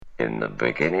In the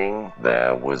beginning,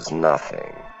 there was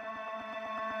nothing.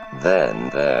 Then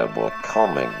there were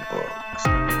comic books.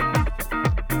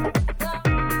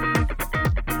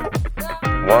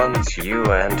 Once you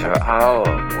enter our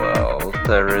world,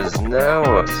 there is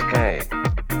no escape.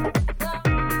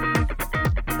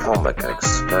 Comic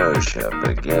exposure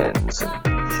begins in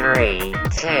 3,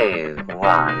 2,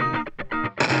 1.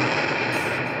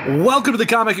 Welcome to the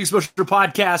Comic Exposure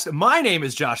Podcast. My name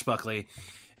is Josh Buckley,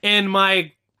 and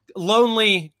my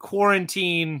lonely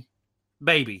quarantine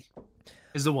baby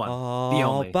is the one, the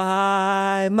only. All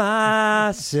by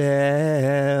myself.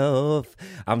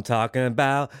 I'm talking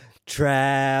about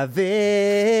Travis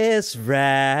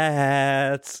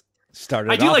Rats.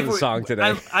 Started off the song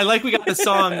today. I like we got the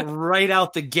song right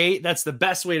out the gate. That's the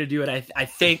best way to do it, I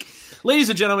think. Ladies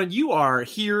and gentlemen, you are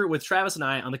here with Travis and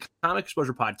I on the Comic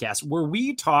Exposure Podcast, where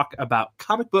we talk about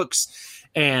comic books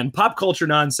and pop culture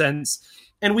nonsense,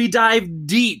 and we dive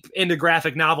deep into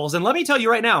graphic novels. And let me tell you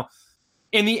right now,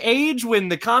 in the age when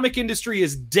the comic industry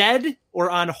is dead or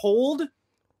on hold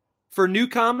for new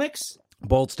comics,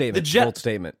 bold statement. Bold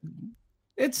statement.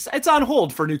 It's on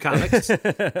hold for new comics.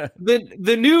 the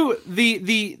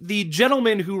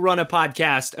gentlemen who run a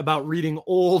podcast about reading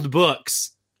old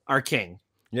books are king.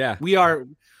 Yeah, we are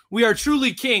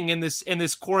truly king in this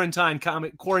quarantine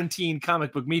comic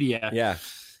book media. Yeah,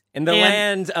 in the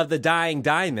land of the dying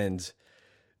diamond,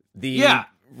 the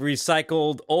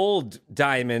recycled old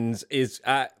diamonds is.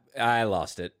 I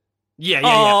lost it. Yeah.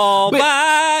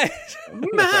 Bye.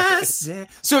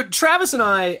 So Travis and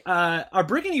I are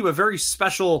bringing you a very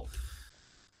special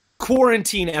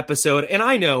quarantine episode, and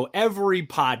I know every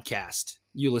podcast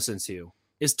you listen to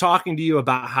is talking to you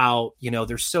about how,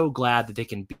 they're so glad that they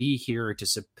can be here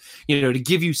to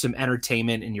give you some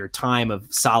entertainment in your time of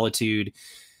solitude.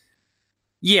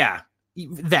 Yeah,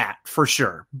 that for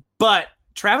sure. But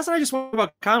Travis and I just want to talk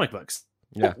about comic books.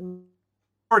 Yeah.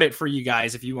 Record it for you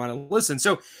guys if you want to listen.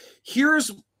 So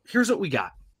here's what we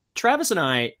got. Travis and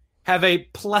I have a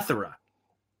plethora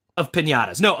of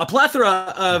pinatas. No, a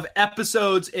plethora of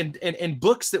episodes and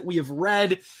books that we have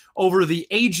read over the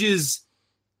ages,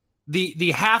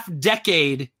 the half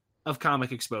decade of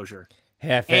comic exposure. Our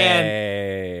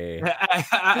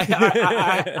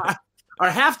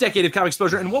half decade of comic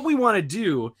exposure. And what we want to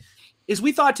do is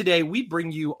we thought today we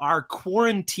bring you our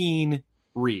quarantine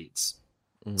reads.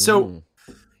 So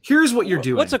here's what you're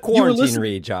doing. What's a quarantine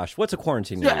read, Josh? What's a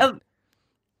quarantine read?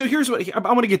 So here's what I'm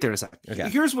going to get there in a second. Okay.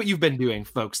 Here's what you've been doing,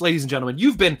 folks, ladies and gentlemen.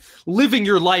 You've been living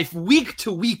your life week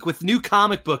to week with new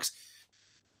comic books,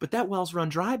 but that well's run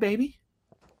dry, baby.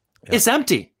 Yep. It's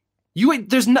empty.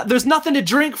 There's nothing to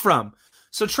drink from.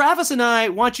 So Travis and I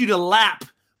want you to lap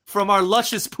from our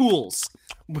luscious pools.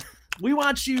 We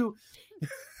want you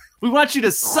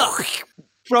to suck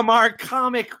from our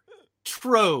comic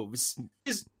troves.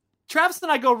 Travis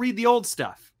and I go read the old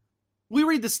stuff. We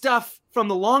read the stuff from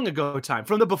the long ago time,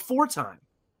 from the before time.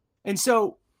 And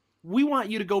so we want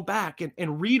you to go back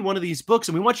and read one of these books,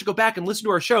 and we want you to go back and listen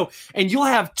to our show, and you'll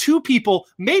have 2 people,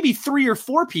 maybe 3 or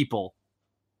 4 people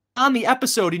on the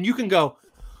episode, and you can go,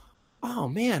 oh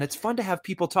man, it's fun to have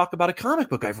people talk about a comic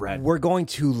book I've read. We're going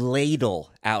to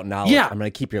ladle out knowledge. Yeah. I'm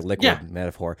going to keep your liquid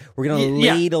metaphor. We're going to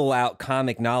ladle out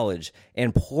comic knowledge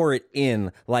and pour it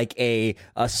in like a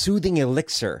soothing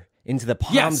elixir into the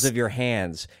palms of your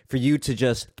hands for you to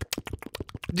just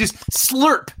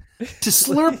slurp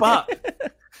up.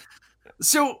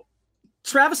 So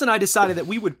Travis and I decided that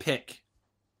we would pick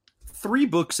 3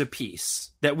 books apiece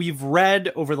that we've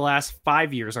read over the last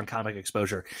 5 years on Comic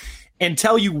Exposure and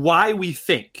tell you why we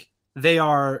think they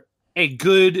are a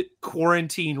good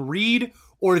quarantine read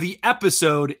or the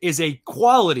episode is a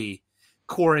quality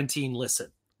quarantine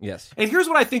listen. Yes. And here's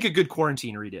what I think a good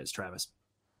quarantine read is, Travis.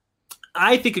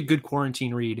 I think a good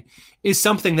quarantine read is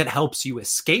something that helps you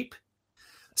escape,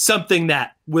 something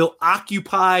that will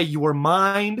occupy your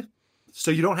mind so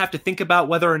you don't have to think about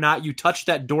whether or not you touched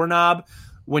that doorknob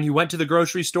when you went to the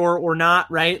grocery store or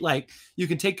not, right? Like you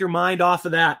can take your mind off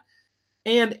of that.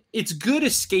 And it's good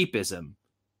escapism.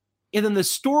 And then the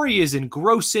story is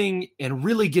engrossing and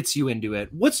really gets you into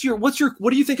it. What do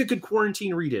you think a good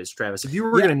quarantine read is, Travis? If you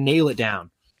were going to nail it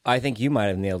down. I think you might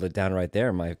have nailed it down right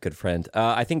there, my good friend.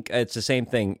 I think it's the same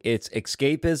thing. It's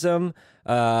escapism.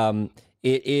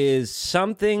 It is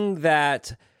something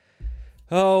that,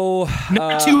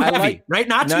 not too heavy, right?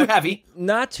 Not too heavy.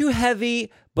 Not too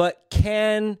heavy, but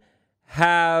can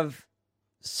have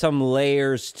some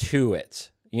layers to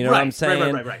it. You know what I'm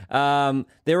saying? Right.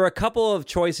 There were a couple of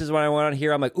choices when I went on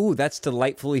here. I'm like, ooh, that's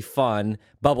delightfully fun,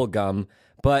 bubblegum.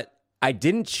 But I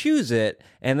didn't choose it,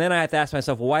 and then I have to ask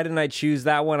myself, well, why didn't I choose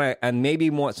that one? And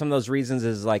maybe more, some of those reasons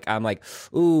is like I'm like,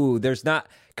 ooh, there's not,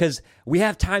 because we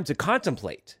have time to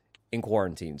contemplate in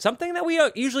quarantine, something that we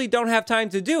usually don't have time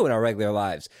to do in our regular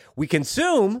lives. We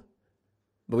consume,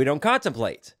 but we don't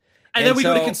contemplate. And then we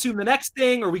go to consume the next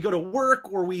thing, or we go to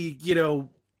work, or we,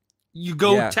 you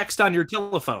go text on your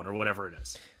telephone or whatever it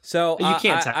is. So you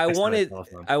can't text I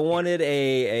wanted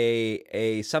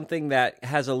a something that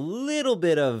has a little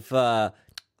bit of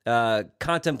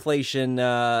contemplation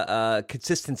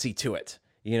consistency to it.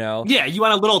 Yeah, you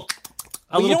want a little.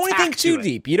 You don't want anything too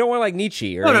deep. You don't want like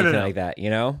Nietzsche or anything like that. You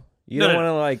don't want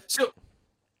to like. So,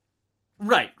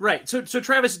 right. So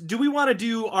Travis, do we want to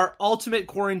do our ultimate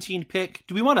quarantine pick?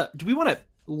 Do we want to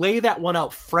lay that one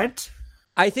out front?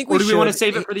 I think we should. Or do we want to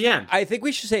save it for the end? I think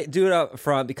we should do it up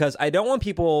front because I don't want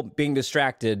people being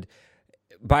distracted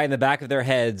by in the back of their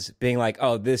heads being like,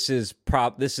 "Oh, this is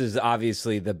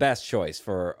obviously the best choice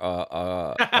for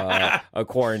a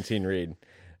quarantine read."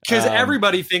 Because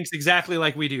everybody thinks exactly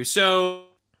like we do. So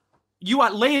you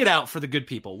want lay it out for the good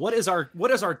people. What is our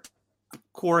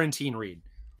quarantine read?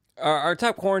 Our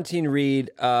top quarantine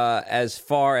read, as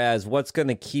far as what's going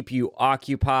to keep you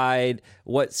occupied,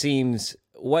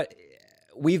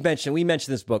 we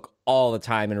mention this book all the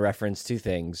time in reference to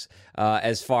things,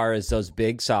 as far as those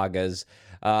big sagas.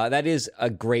 That is a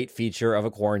great feature of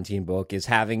a quarantine book, is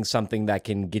having something that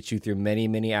can get you through many,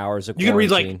 many hours of quarantine. You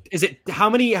can read is it, how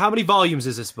many volumes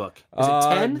is this book? Is it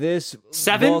 10? This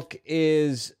 7? book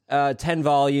is 10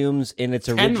 volumes in its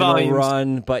original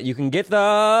run, but you can get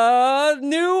the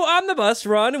new omnibus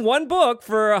run in one book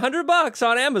for $100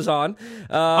 on Amazon.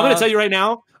 I'm going to tell you right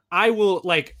now, I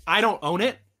don't own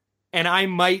it. And I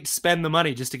might spend the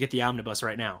money just to get the omnibus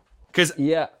right now. Because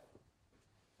do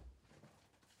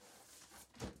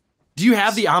you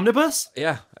have the omnibus?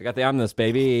 Yeah, I got the omnibus,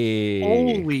 baby.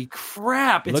 Holy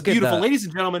crap. It's beautiful. Ladies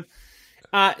and gentlemen,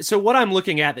 so what I'm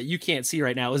looking at that you can't see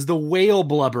right now is the whale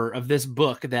blubber of this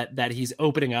book that he's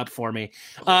opening up for me.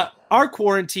 Our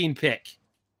quarantine pick.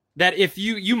 That if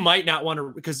you might not want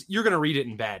to, because you're going to read it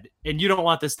in bed and you don't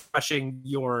want this touching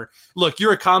you're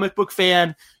a comic book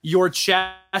fan. Your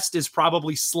chest is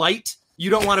probably slight. You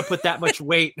don't want to put that much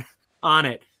weight on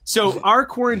it. So our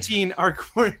quarantine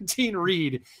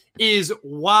read is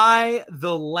Y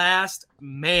the Last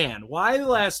Man. Why the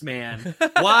Last Man?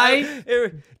 Why?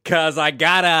 Because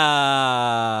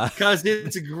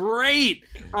it's great.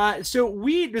 So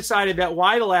we decided that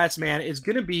Y the Last Man is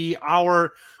going to be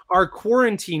our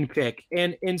quarantine pick.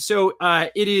 And so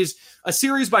it is a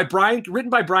series written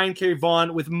by Brian K.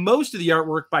 Vaughan with most of the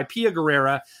artwork by Pia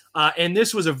Guerrera. And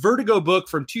this was a Vertigo book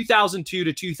from 2002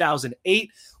 to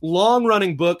 2008.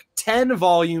 Long-running book, 10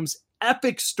 volumes,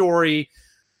 epic story.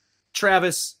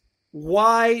 Travis,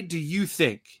 why do you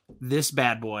think this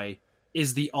bad boy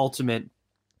is the ultimate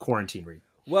quarantine read?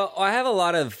 Well, I have a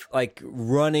lot of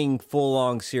running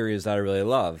full-long series that I really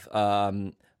love.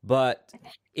 But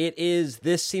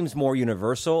this seems more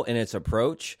universal in its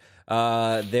approach.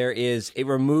 It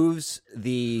removes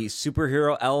the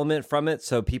superhero element from it.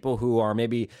 So people who are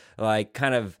maybe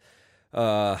kind of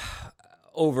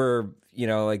oversaturated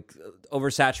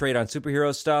on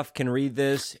superhero stuff can read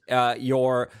this.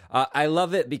 I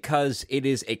love it because it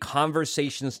is a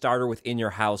conversation starter within your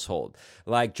household.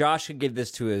 Like Josh could give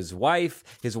this to his wife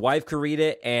could read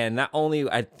it, and not only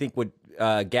I think would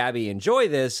Gabby enjoy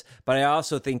this, but I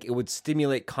also think it would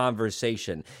stimulate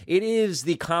conversation. It is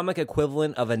the comic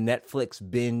equivalent of a Netflix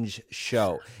binge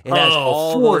show. It has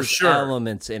all those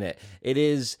elements in it. It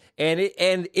is, and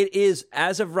it is,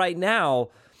 as of right now,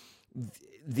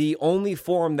 the only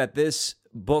form that this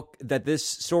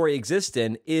story exists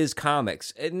in is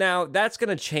comics. And now that's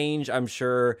going to change, I'm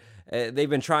sure. They've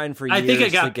been trying for years. I think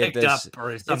it got to get picked this. up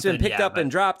or something. It's been picked up and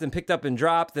dropped and picked up and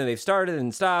dropped. Then they've started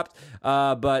and stopped.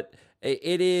 But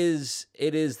it is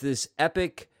this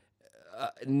epic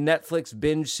Netflix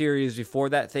binge series before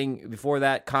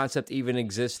that concept even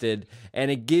existed, and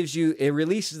it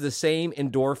releases the same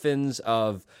endorphins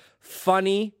of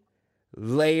funny,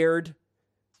 layered,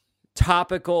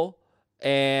 topical,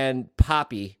 and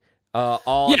poppy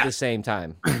all at the same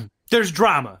time. There's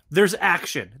drama, there's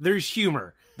action, there's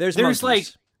humor, there's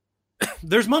monkeys.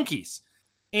 There's monkeys,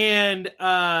 and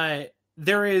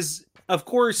there is, of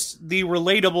course, the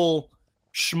relatable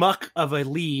schmuck of a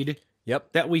lead.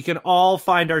 Yep, that we can all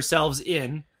find ourselves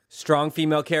in. Strong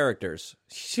female characters.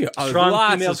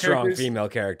 Lots of strong female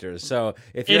characters. So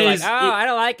if you're I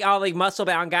don't like all the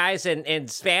muscle-bound guys and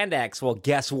spandex, well,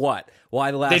 guess what?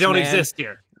 Why the Last Man? They don't exist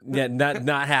here. Yeah,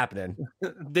 not happening.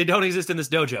 They don't exist in this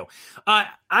dojo.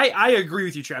 I agree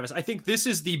with you, Travis. I think this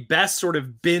is the best sort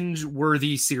of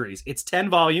binge-worthy series. It's 10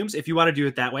 volumes, if you want to do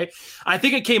it that way. I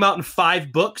think it came out in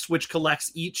 5 books, which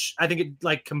collects each. I think it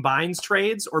like combines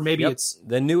trades, or maybe it's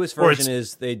the newest version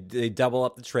is they double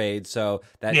up the trade. So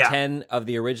that 10 of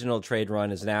the original trade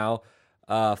run is now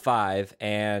 5,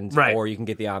 and or you can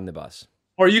get the omnibus.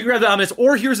 Or you can grab the omnibus.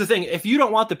 Or here's the thing: if you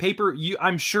don't want the paper,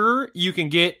 I'm sure you can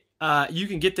get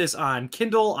this on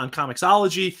Kindle, on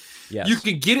Comixology. Yes. You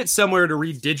can get it somewhere to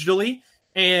read digitally,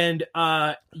 and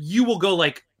you will go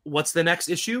like, "What's the next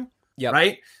issue?" Yep.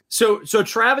 Right. So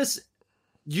Travis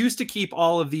used to keep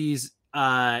all of these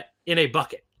in a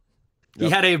bucket. He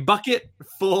had a bucket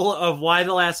full of Y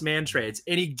the Last Man trades,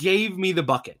 and he gave me the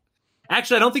bucket.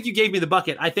 Actually, I don't think you gave me the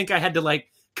bucket. I think I had to like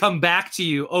come back to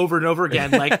you over and over again,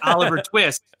 like Oliver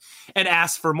Twist, and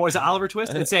ask for more. Is it Oliver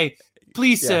Twist? And say,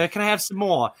 "Please, sir, can I have some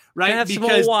more?" Right? Can I have some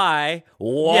more Y?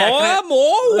 More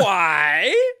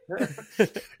Y?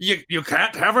 You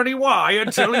can't have any Y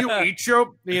until you eat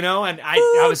your, And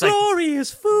I was like,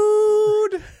 glorious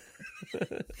food.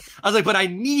 I was like, but I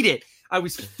need it. I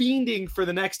was fiending for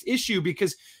the next issue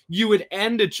because you would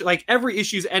end it like every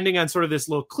issue's ending on sort of this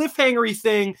little cliffhangery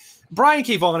thing. Brian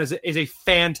K. Vaughan is a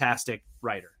fantastic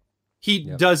writer. He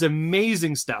does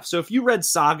amazing stuff. So if you read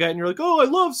Saga and you're like, "Oh, I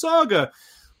love Saga,"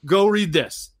 go read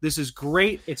this. This is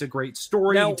great. It's a great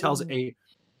story. He tells a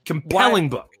compelling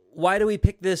book. Why do we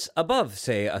pick this above,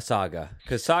 say, a Saga?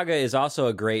 Because Saga is also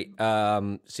a great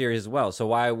series as well. So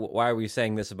why are we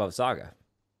saying this above Saga?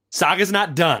 Saga's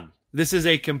not done. This is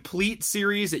a complete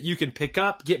series that you can pick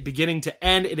up, get beginning to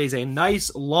end. It is a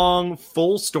nice, long,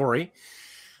 full story.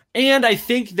 And I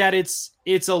think that it's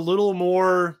a little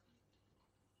more...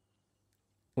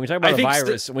 When you talk about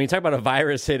when you talk about a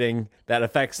virus hitting that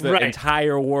affects the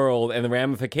entire world and the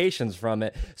ramifications from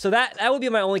it. So that would be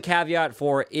my only caveat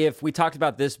for if we talked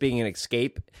about this being an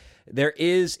escape. There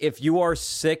is, if you are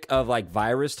sick of like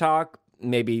virus talk,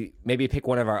 maybe pick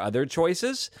one of our other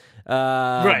choices.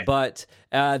 But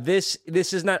this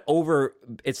is not over.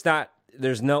 It's not.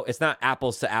 It's not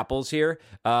apples to apples here.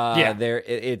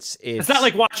 It's not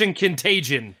like watching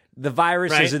Contagion. The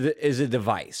virus is a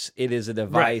device. It is a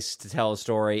device to tell a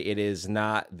story. It is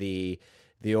not the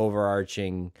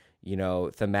overarching,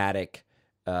 thematic.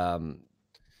 And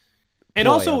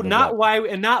also not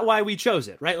why we chose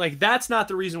it, right? Like that's not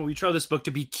the reason we chose this book,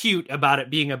 to be cute about it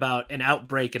being about an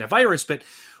outbreak and a virus, but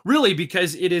really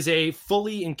because it is a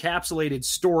fully encapsulated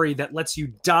story that lets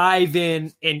you dive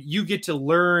in and you get to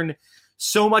learn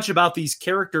so much about these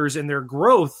characters and their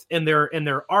growth and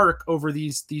their arc over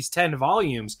these 10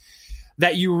 volumes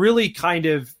that you really kind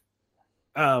of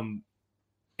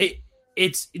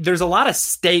there's a lot of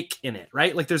stake in it,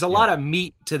 right? Like there's a lot of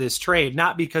meat to this trade,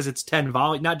 not because it's 10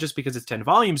 volumes, not just because it's 10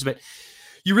 volumes, but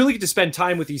you really get to spend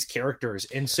time with these characters.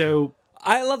 And so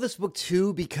I love this book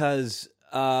too, because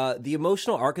the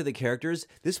emotional arc of the characters,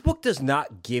 this book does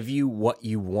not give you what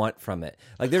you want from it.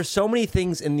 Like there's so many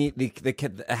things in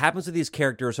that happens with these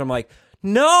characters. So I'm like,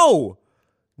 no.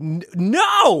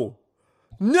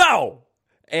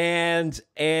 And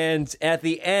at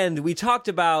the end, we talked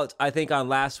about, I think on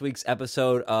last week's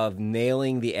episode, of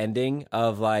nailing the ending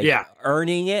of like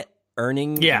earning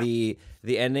the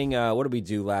ending. What did we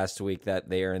do last week that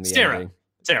they earned the ending?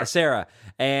 Sarah.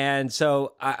 And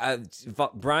so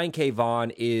Brian K.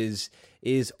 Vaughan is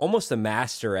almost a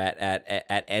master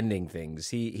at ending things.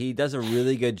 He does a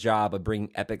really good job of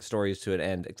bringing epic stories to an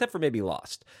end, except for maybe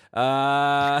Lost.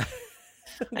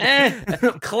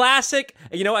 Classic.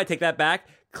 I take that back.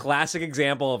 Classic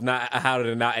example of how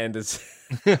to not end this.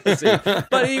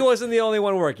 But he wasn't the only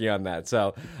one working on that.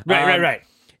 So right.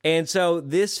 And so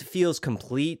this feels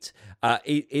complete.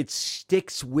 It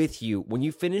sticks with you. When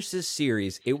you finish this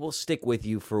series, it will stick with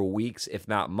you for weeks, if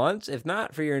not months, if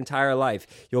not for your entire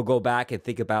life. You'll go back and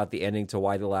think about the ending to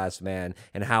Y the Last Man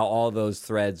and how all those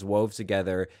threads wove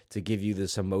together to give you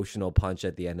this emotional punch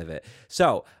at the end of it.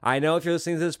 So I know if you're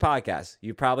listening to this podcast,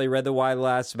 you've probably read the Y the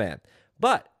Last Man,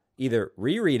 but either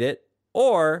reread it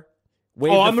or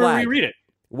wave the flag. I'm going to reread it.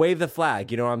 Wave the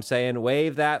flag. You know what I'm saying?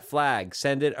 Wave that flag.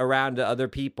 Send it around to other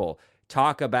people.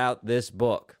 Talk about this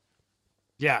book.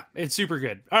 Yeah, it's super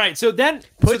good. All right, so then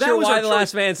put your Y the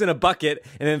Last Man's in a bucket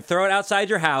and then throw it outside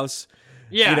your house.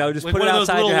 Yeah, just like put it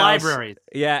outside your house. Libraries.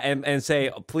 Yeah, and say,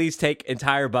 please take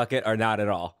entire bucket or not at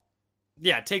all.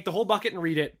 Yeah, take the whole bucket and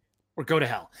read it, or go to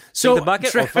hell. So take the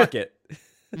bucket or fuck it.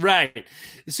 Right.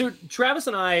 So Travis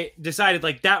and I decided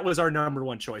like that was our number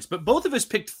one choice, but both of us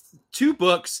picked 2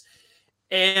 books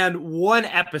and 1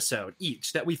 episode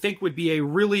each that we think would be a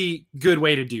really good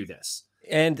way to do this.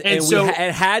 And so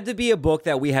it had to be a book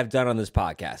that we have done on this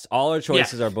podcast. All our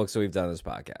choices are books that we've done on this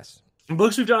podcast.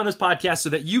 Books we've done on this podcast so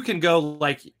that you can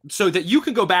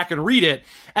go back and read it,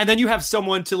 and then you have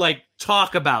someone to like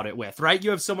talk about it with, right? You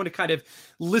have someone to kind of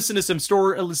listen to some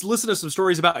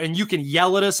stories about, and you can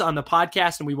yell at us on the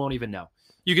podcast and we won't even know.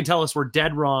 You can tell us we're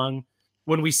dead wrong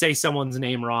when we say someone's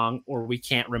name wrong, or we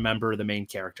can't remember the main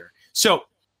character. So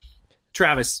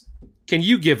Travis, can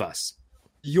you give us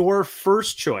your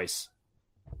first choice,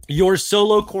 your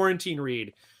solo quarantine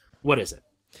read? What is it?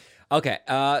 Okay.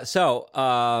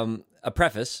 A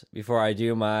preface before I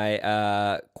do my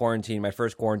my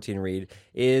first quarantine read,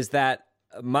 is that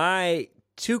my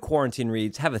 2 quarantine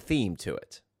reads have a theme to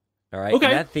it. All right. Okay.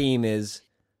 And that theme is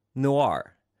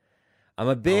noir. I'm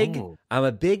a big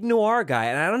noir guy,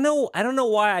 and I don't know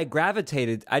why I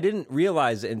gravitated. I didn't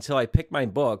realize it until I picked my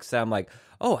books that I'm like,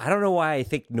 oh, I don't know why I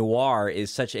think noir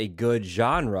is such a good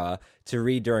genre to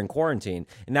read during quarantine.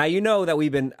 And now you know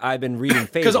that I've been reading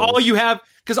fables.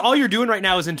 Because all you're doing right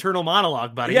now is internal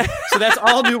monologue, buddy. Yeah. So that's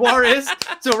all noir is.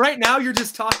 So right now you're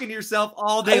just talking to yourself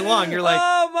all day long. You're like,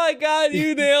 oh my God,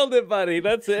 you nailed it, buddy.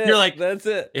 That's it. You're like, that's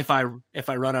it. If I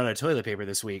run out of toilet paper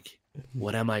this week,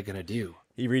 what am I gonna do?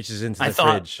 He reaches into the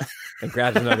fridge and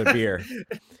grabs another beer.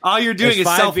 All you're doing is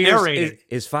self-narrating.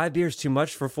 Is 5 beers too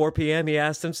much for 4 p.m.? He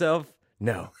asked himself.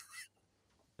 No.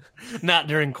 Not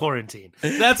during quarantine.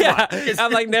 That's why.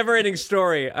 I'm like never-ending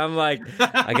story. I'm like,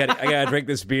 I gotta drink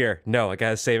this beer. No, I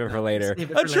gotta save it for later.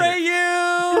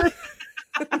 Atreyu!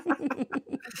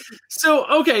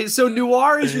 So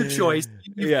noir is your choice.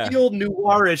 You feel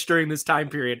noirish during this time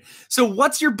period. So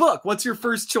what's your book? What's your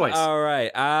first choice? All right.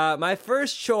 My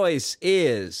first choice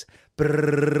is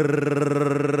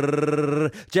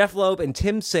Jeff Loeb and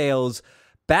Tim Sale's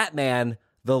Batman: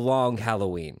 The Long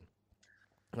Halloween.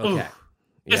 Okay.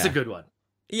 It's a good one.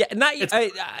 Yeah,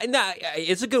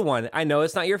 it's a good one. I know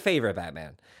it's not your favorite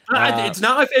Batman. It's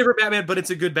not my favorite Batman, but it's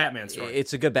a good Batman story.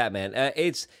 It's a good Batman.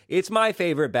 It's my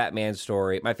favorite Batman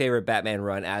story, my favorite Batman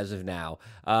run as of now.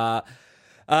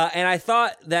 And I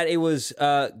thought that it was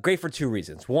great for 2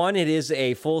 reasons. One, it is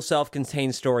a full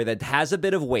self-contained story that has a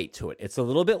bit of weight to it. It's a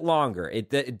little bit longer.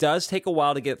 It does take a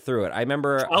while to get through it. I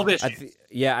remember, 12 issues.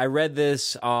 I read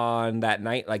this on that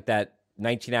night, like that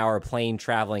 19-hour plane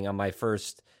traveling on my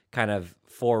first kind of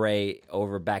foray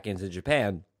over back into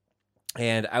Japan.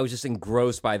 And I was just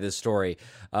engrossed by this story.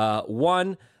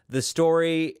 One, the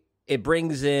story, it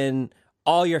brings in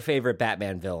all your favorite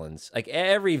Batman villains. Like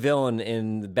every villain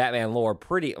in the Batman lore,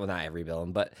 not every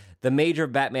villain, but the major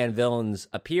Batman villains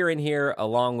appear in here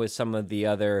along with some of the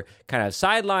other kind of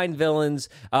sideline villains.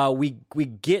 We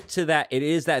get to that. It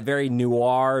is that very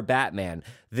noir Batman.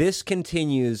 This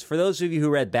continues, for those of you who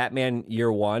read Batman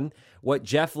Year One, what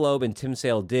Jeff Loeb and Tim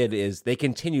Sale did is they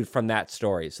continued from that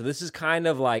story. So this is kind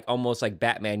of like almost like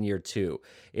Batman Year 2.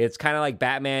 It's kind of like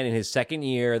Batman in his second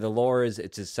year. The lore is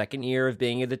it's his second year of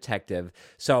being a detective.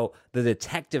 So the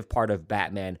detective part of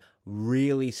Batman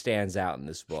really stands out in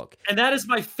this book. And that is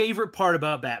my favorite part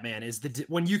about Batman is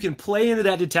when you can play into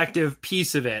that detective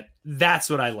piece of it. That's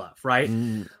what I love, right?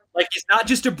 Like he's not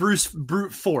just a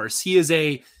brute force. He is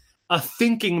a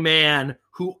thinking man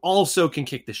who also can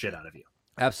kick the shit out of you.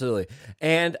 Absolutely.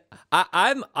 And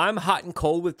I'm hot and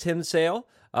cold with Tim Sale.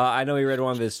 I know he read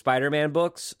one of his Spider-Man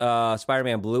books,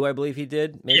 Spider-Man Blue, I believe he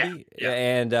did, maybe. Yeah.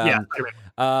 And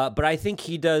but I think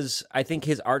he does. I think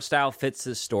his art style fits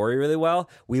this story really well.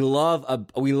 We love a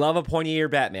pointy-ear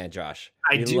Batman, Josh.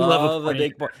 I do love a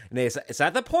big. It's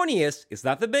not the pointiest. It's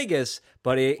not the biggest,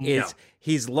 but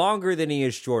he's longer than he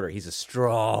is shorter. He's a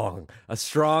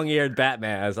strong-eared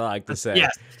Batman, as I like to say.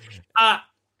 Yes.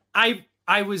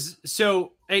 I was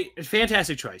a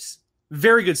fantastic choice.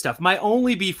 Very good stuff. My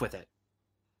only beef with it,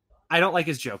 I don't like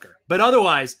his Joker, but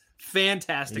otherwise,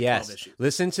 fantastic. Yes. 12 issues.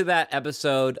 Listen to that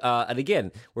episode. And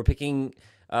again, we're picking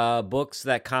books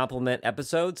that complement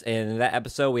episodes. And in that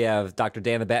episode, we have Dr.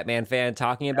 Dan, the Batman fan,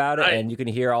 talking about it. Right. And you can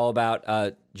hear all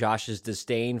about Josh's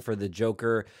disdain for the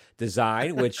Joker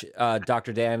design, which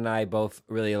Dr. Dan and I both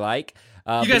really like.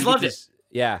 You guys loved it.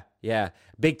 Yeah.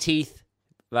 Big teeth.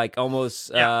 Like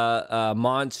almost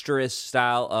monstrous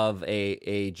style of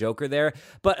a Joker there.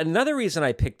 But another reason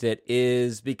I picked it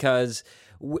is because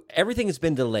everything has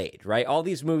been delayed, right? All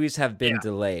these movies have been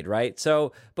delayed, right?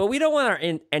 So, but we don't want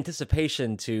our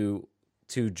anticipation to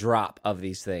drop of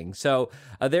these things. So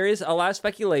there is a lot of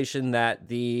speculation that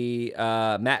the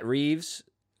Matt Reeves,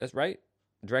 that's right?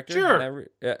 Director? Sure.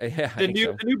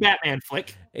 The new Batman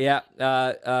flick. Yeah.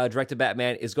 Directed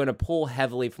Batman is going to pull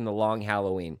heavily from The Long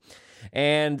Halloween.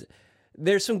 And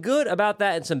there's some good about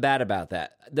that and some bad about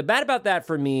that. The bad about that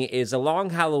for me is A Long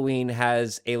Halloween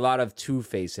has a lot of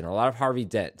Two-Face in it, a lot of Harvey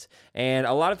Dent. And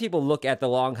a lot of people look at The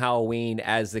Long Halloween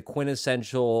as the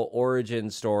quintessential origin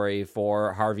story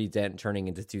for Harvey Dent turning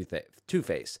into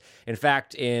Two-Face. In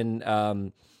fact,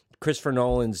 in Christopher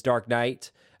Nolan's Dark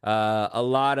Knight, a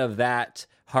lot of that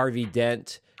Harvey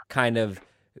Dent kind of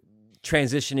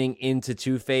transitioning into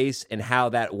Two-Face and how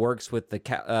that works with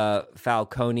the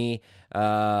Falcone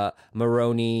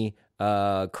Maroni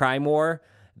crime war,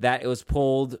 that it was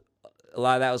pulled. A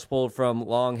lot of that was pulled from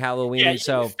Long Halloween. Yeah,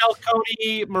 so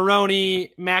Falcone,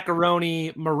 Maroni,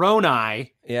 Macaroni,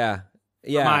 Moroni. Yeah.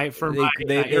 They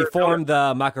formed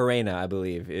the Macarena, I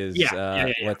believe, is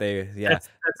what they. Yeah, that's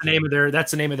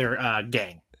the name of their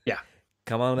gang. Yeah.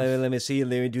 Come on, let me see.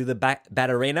 Let me do the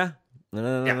Batarena. Let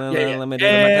me do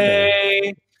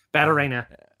the Batarena.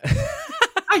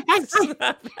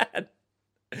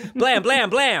 Blam, blam,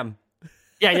 blam.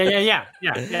 Yeah.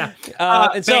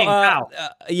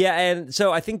 And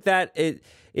so I think that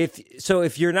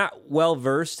if you're not well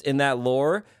versed in that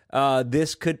lore,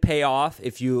 this could pay off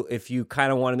if you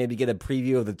kind of want to maybe get a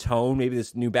preview of the tone. Maybe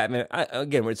this new Batman.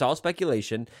 Again, it's all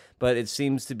speculation, but it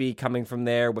seems to be coming from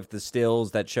there with the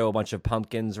stills that show a bunch of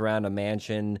pumpkins around a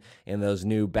mansion and those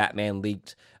new Batman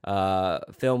leaked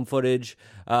film footage.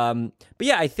 But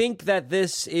yeah, I think that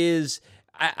this is.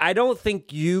 I don't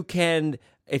think you can.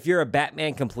 If you're a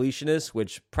Batman completionist,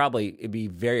 which probably it'd be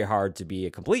very hard to be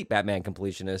a complete Batman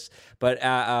completionist, but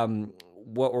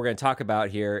what we're going to talk about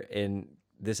here in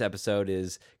this episode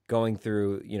is going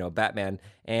through, Batman,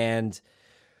 and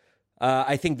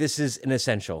I think this is an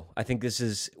essential. I think this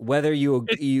is whether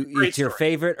it's your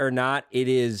favorite or not. It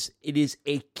is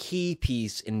a key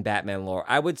piece in Batman lore.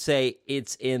 I would say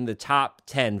it's in the top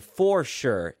 10 for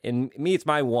sure. In me, it's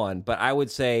my one, but I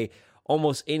would say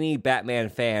almost any Batman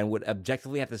fan would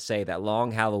objectively have to say that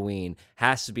Long Halloween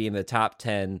has to be in the top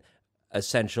 10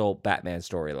 essential Batman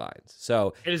storylines.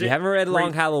 So if you haven't read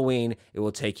Long Halloween, it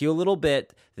will take you a little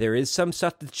bit. There is some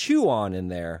stuff to chew on in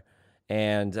there.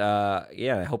 And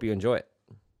I hope you enjoy it.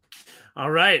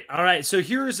 All right. So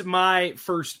here's my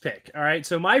first pick. All right.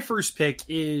 So my first pick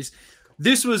is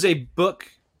this was a book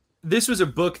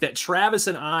that Travis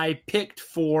and I picked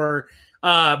for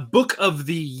Book of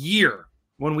the Year,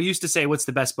 when we used to say what's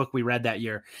the best book we read that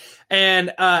year.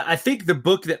 And I think the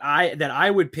book that I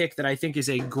would pick that I think is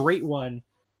a great one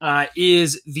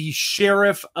is The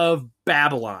Sheriff of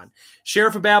Babylon.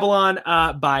 Sheriff of Babylon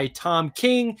by Tom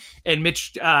King and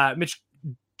Mitch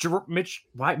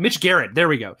Garrett. There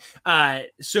we go.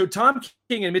 So Tom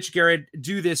King and Mitch Garrett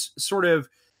do this sort of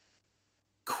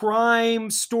crime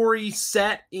story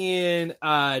set in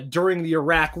during the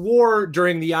Iraq War,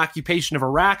 during the occupation of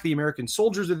Iraq. The American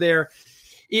soldiers are there.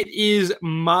 It is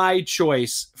my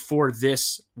choice for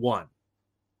this one.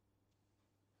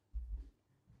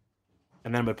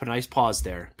 And then I'm going to put a nice pause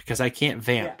there because I can't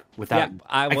vamp without.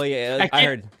 I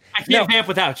heard. I can't vamp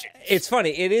without you. It's funny.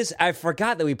 It is. I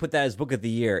forgot that we put that as Book of the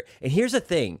Year. And here's the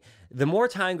thing. The more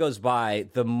time goes by,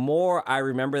 the more I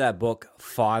remember that book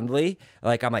fondly.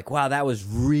 Like, I'm like, wow, that was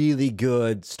really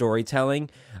good storytelling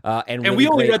and really we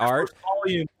only great read art. The first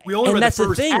volume. We only read that's the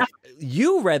first thing. half.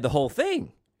 You read the whole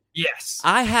thing. Yes.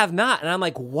 I have not. And I'm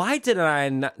like, why did I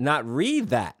not read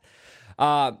that?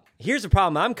 Here's the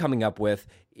problem I'm coming up with.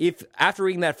 If after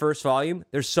reading that first volume,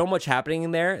 there's so much happening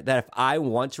in there that if I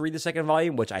want to read the second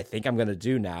volume, which I think I'm going to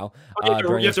do now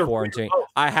during this quarantine,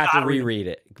 I have to reread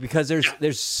it because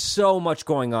there's so much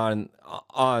going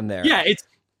on there. Yeah,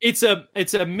 it's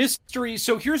a mystery.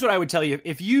 So here's what I would tell you.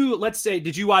 If you, let's say,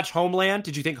 did you watch Homeland?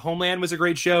 Did you think Homeland was a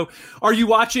great show? Are you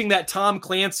watching that Tom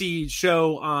Clancy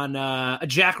show on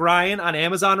Jack Ryan on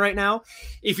Amazon right now?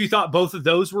 If you thought both of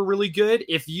those were really good,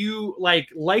 if you like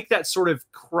that sort of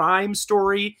crime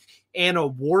story and a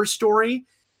war story,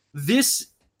 this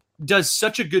does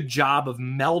such a good job of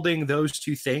melding those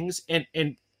two things. And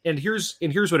here's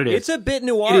what it is. It's a bit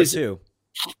noir too.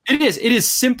 It is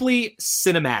simply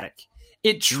cinematic.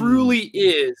 It truly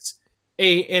is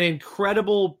an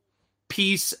incredible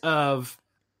piece of.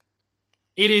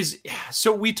 It is.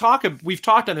 So we've talked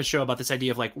on the show about this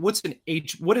idea of like what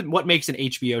makes an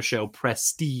HBO show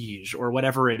prestige or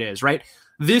whatever it is, right?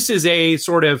 This is a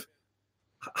sort of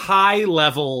high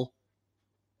level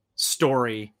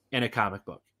story in a comic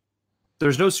book.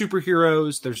 There's no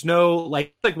superheroes. There's no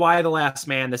like Y the Last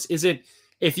Man. This isn't.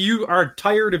 If you are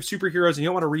tired of superheroes and you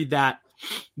don't want to read that,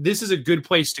 this is a good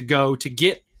place to go to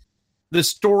get the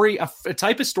story, a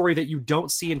type of story that you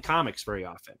don't see in comics very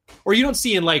often, or you don't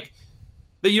see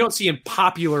in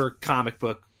popular comic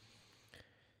book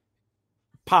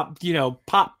pop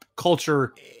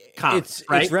culture comics,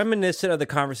 right? It's reminiscent of the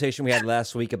conversation we had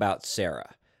last week about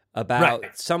Sarah, about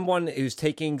Right. someone who's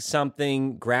taking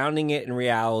something, grounding it in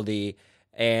reality,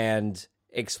 and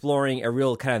exploring a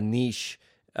real kind of niche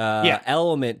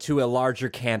element to a larger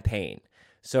campaign.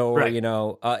 So, Right.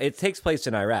 it takes place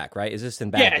in Iraq, right? Is this in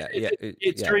Baghdad?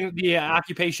 It's during the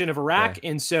occupation of Iraq,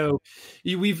 and so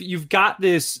you've got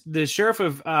the sheriff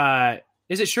of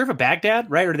is it Sheriff of Baghdad,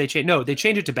 right? Or do they change? No, they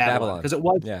changed it to Babylon because it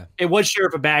was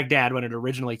Sheriff of Baghdad when it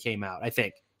originally came out, I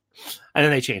think, and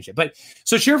then they changed it. But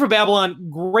so Sheriff of Babylon,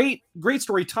 great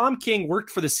story. Tom King worked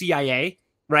for the CIA,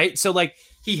 right? So like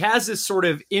he has this sort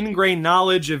of ingrained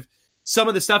knowledge of some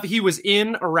of the stuff. He was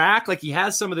in Iraq, like he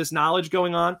has some of this knowledge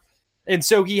going on. And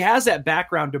so he has that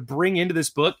background to bring into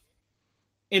this book.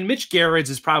 And Mitch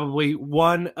Gerads is probably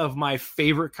one of my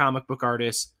favorite comic book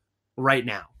artists right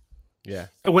now. Yeah.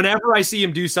 Whenever I see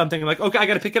him do something, I'm like, okay, I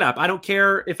got to pick it up. I don't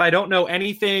care if I don't know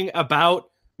anything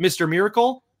about Mr.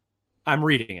 Miracle, I'm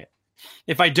reading it.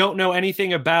 If I don't know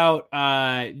anything about,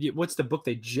 what's the book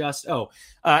they just,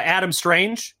 Adam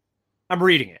Strange, I'm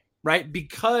reading it, right?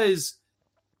 Because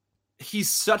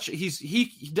his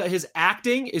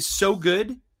acting is so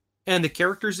good. And the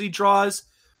characters he draws,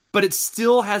 but it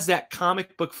still has that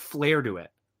comic book flair to it,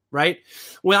 right?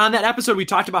 Well, on that episode, we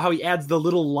talked about how he adds the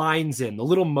little lines in, the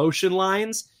little motion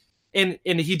lines, and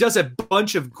he does a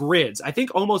bunch of grids. I think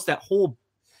almost a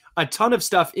ton of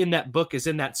stuff in that book is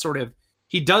in that sort of,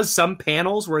 he does some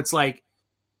panels where it's like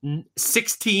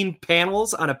 16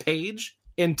 panels on a page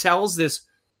and tells this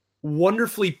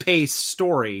wonderfully paced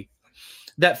story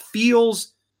that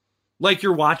feels like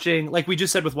you're watching, like we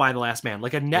just said with Y the Last Man,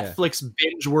 like a Netflix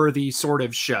binge-worthy sort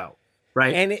of show,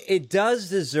 right? And it does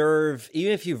deserve,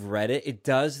 even if you've read it, it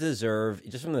does deserve,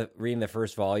 just from reading the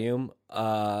first volume,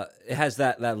 it has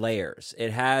that layers. It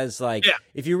has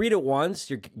if you read it once,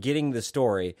 you're getting the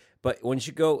story. But once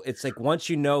you go, it's like once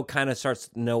kind of starts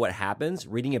to know what happens,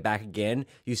 reading it back again,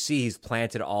 you see he's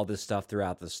planted all this stuff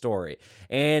throughout the story.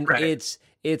 And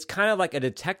it's kind of like a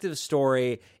detective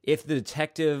story if the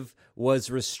detective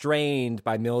was restrained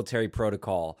by military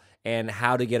protocol and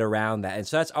how to get around that. And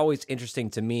so that's always interesting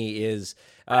to me is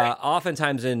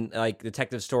oftentimes in like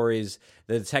detective stories,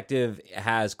 the detective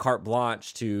has carte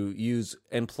blanche to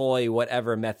employ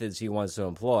whatever methods he wants to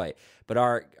employ. But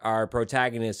our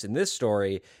protagonist in this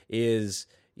story is,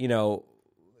 you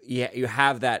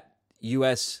have that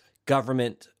U.S.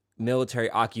 government military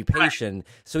occupation.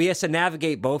 So he has to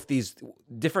navigate both these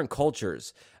different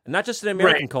cultures, not just an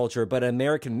American culture, but an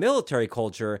American military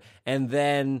culture. And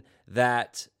then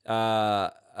that,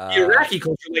 Iraqi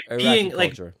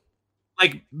culture,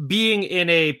 like being in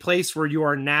a place where you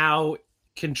are now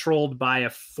controlled by a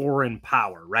foreign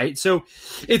power, right? So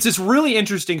it's this really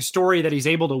interesting story that he's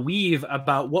able to weave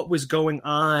about what was going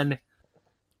on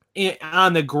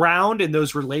the ground in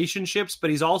those relationships,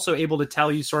 but he's also able to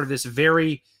tell you sort of this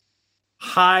very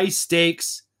high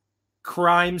stakes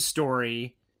crime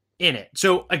story in it.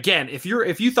 So again, if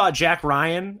you thought Jack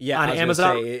Ryan on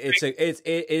Amazon,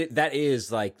 that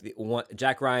is like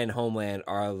Jack Ryan, Homeland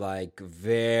are like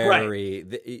very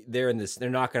they're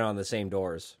knocking on the same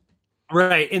doors.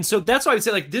 Right. And so that's why I would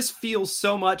say like this feels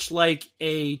so much like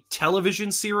a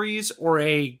television series or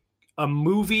a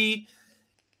movie,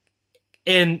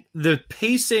 and the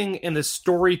pacing and the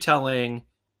storytelling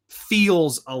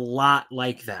feels a lot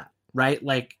like that. Right?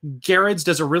 Like Gerads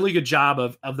does a really good job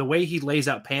of the way he lays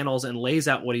out panels and lays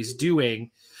out what he's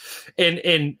doing.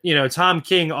 And Tom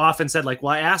King often said like,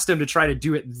 well, I asked him to try to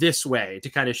do it this way to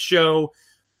kind of show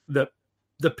the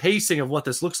pacing of what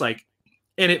this looks like.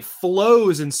 And it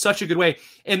flows in such a good way.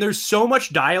 And there's so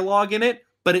much dialogue in it,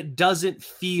 but it doesn't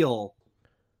feel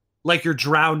like you're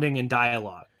drowning in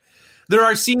dialogue. There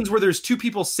are scenes where there's two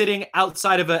people sitting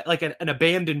outside of an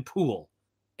abandoned pool.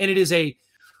 And it is a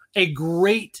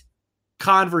great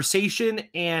conversation,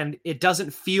 and it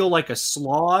doesn't feel like a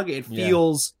slog. It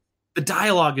feels the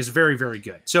dialogue is very, very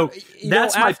good. So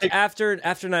that's my pick. After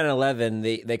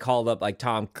 9/11, they called up like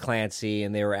Tom Clancy,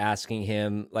 and they were asking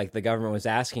him, like the government was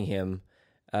asking him,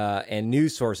 and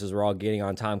news sources were all getting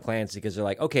on Tom Clancy because they're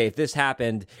like, okay, if this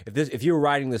happened, if you were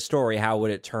writing the story, how would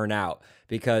it turn out?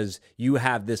 Because you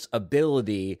have this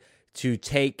ability to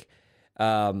take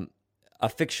a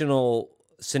fictional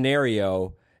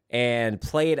scenario and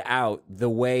play it out the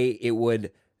way it would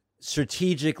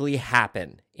strategically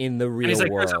happen in the real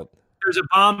world. There's a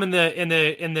bomb in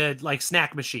the like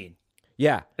snack machine.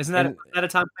 Yeah, isn't that a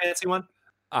Tom Clancy one?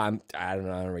 I don't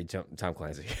know. I don't read Tom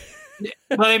Clancy.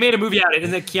 Well, they made a movie out of it.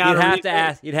 Isn't it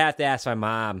Keanu? You'd have to ask my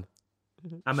mom.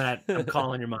 I'm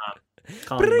calling your mom.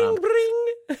 Bring.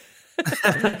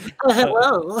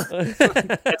 Hello.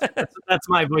 That's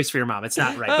my voice for your mom. It's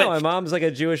not right. Oh, But my mom's like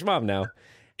a Jewish mom now.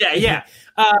 yeah.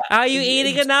 Are you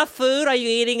eating enough food? Are you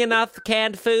eating enough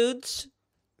canned foods?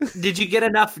 Did you get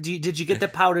enough? Did you get the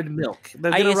powdered milk?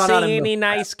 They're Are gonna you run out of seeing milk. any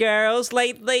nice girls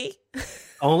lately?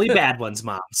 Only bad ones,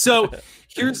 Mom. So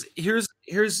here's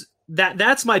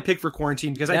that's my pick for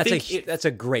quarantine because I think That's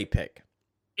a great pick.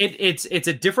 it's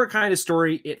a different kind of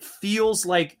story. It feels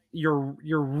like you're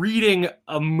reading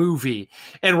a movie.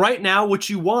 And right now, what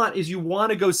you want is you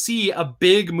want to go see a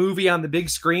big movie on the big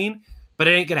screen, but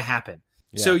it ain't gonna happen.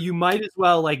 Yeah. So you might as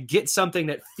well like get something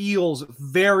that feels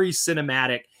very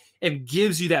cinematic and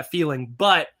gives you that feeling,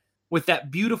 but with that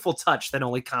beautiful touch that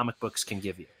only comic books can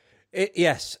give you.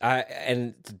 Yes,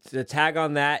 and to tag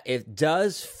on that, it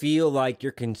does feel like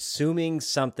you're consuming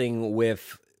something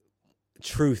with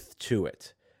truth to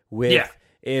it.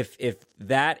 If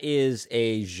that is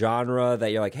a genre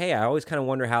that you're like, hey, I always kind of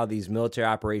wonder how these military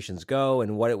operations go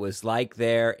and what it was like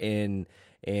there in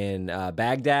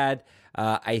Baghdad.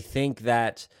 I think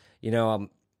that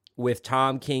with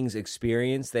Tom King's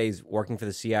experience that he's working for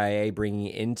the CIA bringing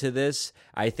into this,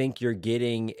 I think you're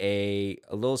getting a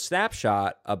little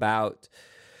snapshot about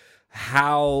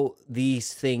how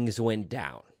these things went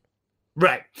down.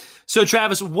 Right. So,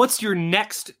 Travis, what's your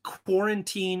next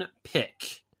quarantine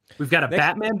pick? We've got a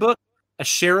Batman book, a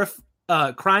sheriff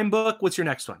crime book. What's your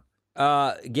next one?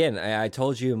 Again, I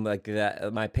told you like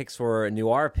that my picks were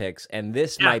noir picks, and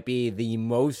this might be the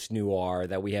most noir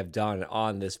that we have done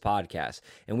on this podcast.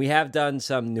 And we have done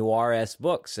some noir-esque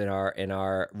books in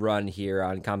our run here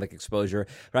on Comic Exposure,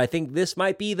 but I think this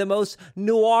might be the most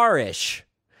noirish.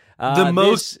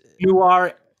 Most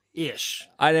noir-ish.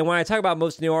 And when I talk about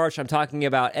most noirish, I'm talking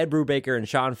about Ed Brubaker and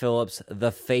Sean Phillips' The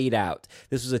Fade Out.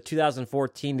 This was a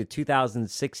 2014 to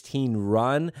 2016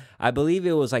 run. I believe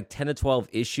it was like 10 to 12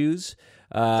 issues.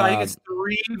 So I think it's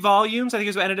 3 volumes. I think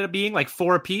it's what ended up being like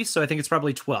 4 apiece. So I think it's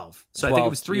probably 12. So I think it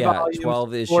was 3 volumes.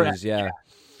 12 issues, yeah.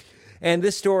 And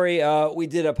this story, we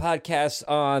did a podcast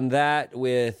on that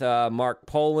with Mark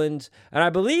Poland. And I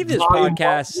believe this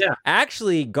podcast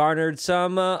actually garnered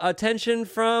some attention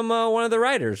from one of the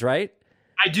writers, right?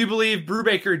 I do believe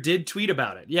Brubaker did tweet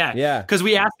about it. Yeah. Because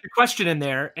we asked a question in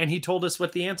there, and he told us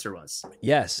what the answer was.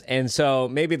 Yes, and so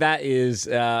maybe that is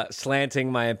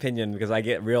slanting my opinion because I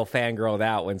get real fangirled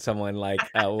out when someone like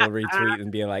will retweet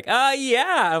and be like, "Oh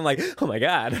yeah," I'm like, "Oh my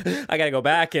god, I got to go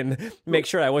back and make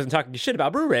sure I wasn't talking shit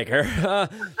about Brubaker."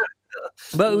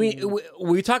 But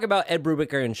we talk about Ed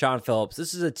Brubaker and Sean Phillips.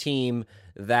 This is a team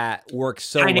that works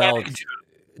so well.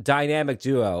 Dynamic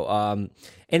duo.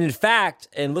 And in fact,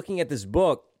 and looking at this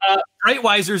book,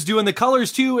 Brightweiser's doing the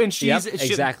colors too, and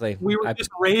exactly. We were just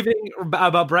raving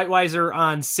about Brightweiser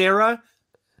on Sarah.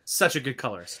 Such a good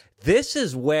colors. This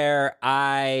is where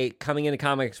coming into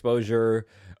Comic Exposure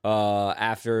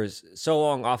after so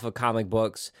long off of comic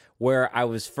books, where I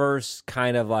was first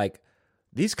kind of like,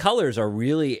 these colors are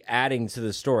really adding to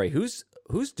the story. Who's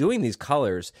doing these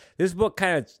colors? This book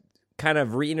kind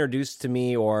of reintroduced to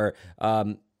me or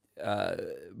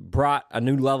brought a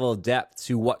new level of depth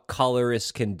to what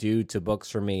colorists can do to books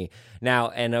for me now,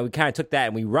 and we kind of took that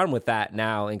and we run with that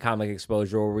now in Comic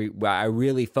Exposure, where I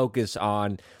really focus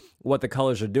on what the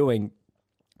colors are doing.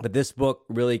 But this book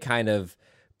really kind of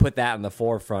put that in the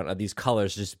forefront of these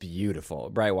colors, just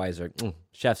beautiful. Brightweiser,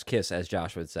 chef's kiss, as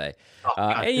Josh would say.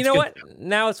 God, and you know what?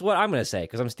 Now it's what I'm going to say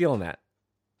because I'm stealing that.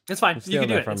 It's fine. You can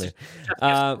do it from me.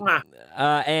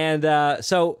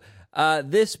 So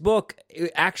this book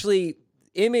actually,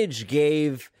 Image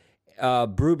gave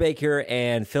Brubaker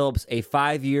and Phillips a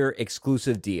 5-year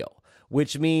exclusive deal,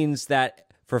 which means that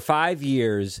for 5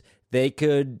 years they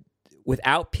could,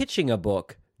 without pitching a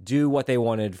book, do what they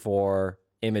wanted for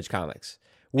Image Comics,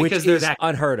 which is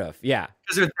unheard of. Yeah,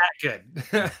 because they're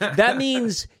that good. That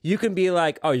means you can be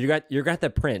like, oh, you got the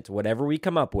print, whatever we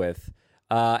come up with,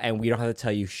 and we don't have to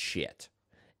tell you shit.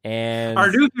 And our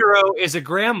new hero is a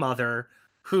grandmother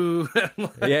who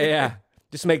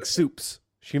just makes soups.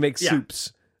 She makes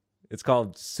soups. It's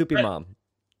called Soupy Mom.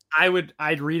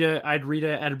 I'd read a Ed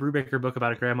Brubaker book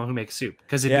about a grandma who makes soup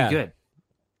because it'd be good.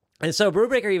 And so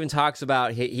Brubaker even talks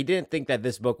about he didn't think that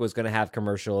this book was going to have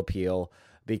commercial appeal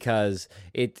because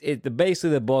basically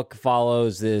the book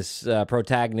follows this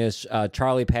protagonist,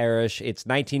 Charlie Parrish. It's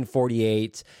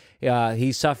 1948.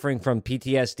 He's suffering from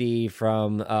PTSD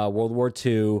from World War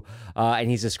II, and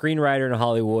he's a screenwriter in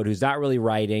Hollywood who's not really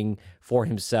writing for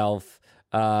himself.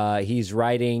 He's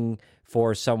writing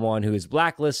for someone who is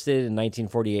blacklisted in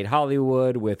 1948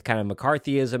 Hollywood with kind of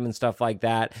McCarthyism and stuff like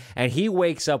that. And he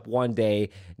wakes up one day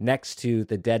next to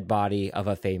the dead body of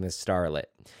a famous starlet.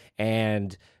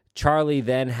 And Charlie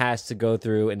then has to go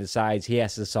through and decides he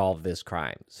has to solve this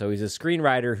crime. So he's a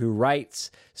screenwriter who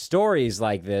writes stories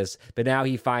like this, but now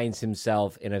he finds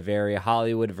himself in a very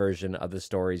Hollywood version of the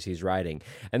stories he's writing.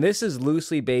 And this is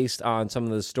loosely based on some of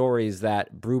the stories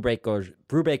that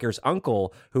Brubaker's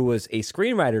uncle, who was a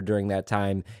screenwriter during that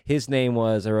time, his name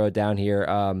was, I wrote down here,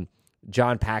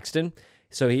 John Paxton.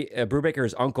 So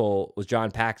Brubaker's uncle was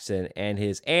John Paxton, and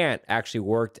his aunt actually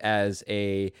worked as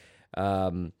a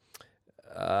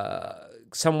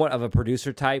somewhat of a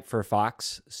producer type for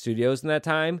Fox Studios in that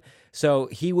time. So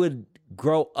he would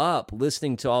grow up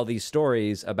listening to all these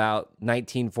stories about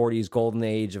 1940s golden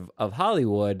age of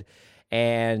Hollywood.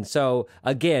 And so,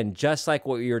 again, just like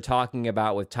what you were talking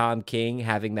about with Tom King,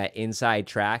 having that inside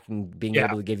track and being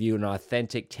able to give you an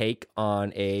authentic take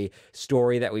on a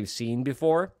story that we've seen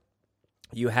before,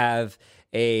 you have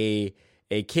a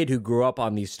kid who grew up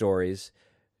on these stories,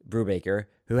 Brubaker,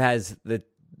 who has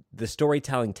the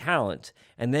storytelling talent,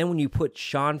 and then when you put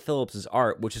Sean Phillips's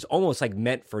art, which is almost like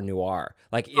meant for noir,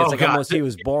 like it's almost he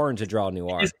was born to draw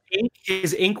noir.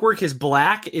 His ink work, his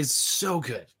black is so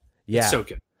good. Yeah, it's so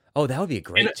good. Oh, that would be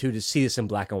great too to see this in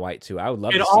black and white too. I would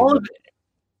love to see all that.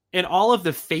 And all of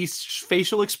the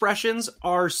facial expressions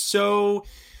are so.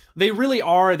 They really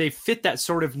are. They fit that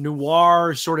sort of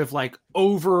noir, sort of like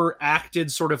overacted,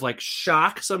 sort of like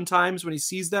shock sometimes when he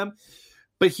sees them.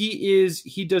 But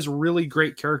he does really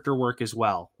great character work as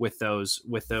well with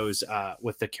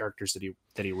the characters that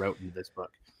he wrote in this book.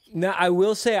 Now, I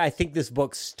will say I think this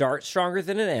book starts stronger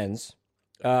than it ends,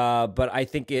 but I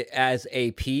think it as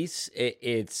a piece,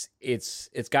 it's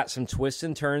got some twists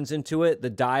and turns into it. The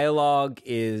dialogue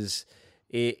is.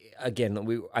 I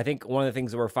think one of the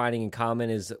things that we're finding in common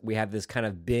is we have this kind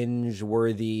of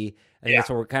binge-worthy. I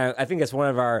think that's one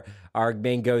of our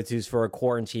main go-tos for a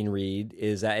quarantine read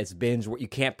is that it's binge. You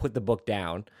can't put the book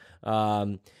down,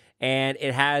 and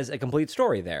it has a complete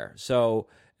story there. So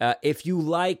if you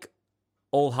like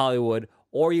old Hollywood,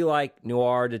 or you like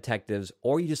noir detectives,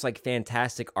 or you just like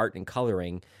fantastic art and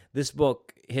coloring, this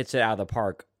book hits it out of the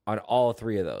park on all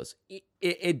three of those.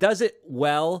 It does it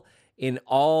well. In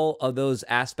all of those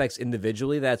aspects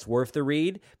individually, that's worth the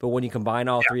read. But when you combine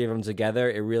all three of them together,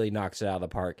 it really knocks it out of the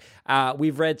park.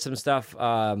 We've read some stuff.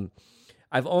 I've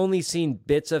only seen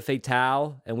bits of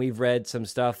Fatale, and we've read some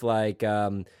stuff like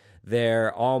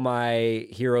All My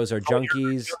Heroes Are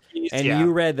Junkies. And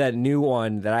you read that new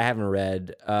one that I haven't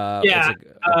read. It's a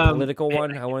political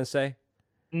one, I want to say.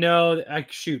 No, I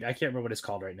can't remember what it's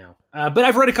called right now. But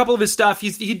I've read a couple of his stuff.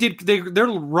 Their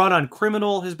run on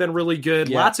Criminal has been really good.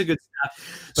 Yeah. Lots of good stuff.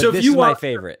 But so this is my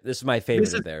favorite. This is my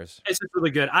favorite of theirs. This is really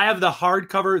good. I have the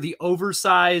hardcover, the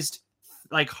oversized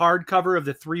like hardcover of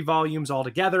the 3 volumes all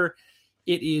together.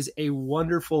 It is a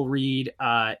wonderful read.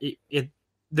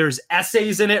 There's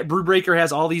essays in it. Brubaker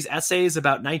has all these essays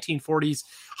about 1940s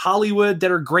Hollywood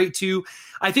that are great too.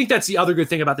 I think that's the other good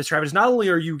thing about this, Travis. Not only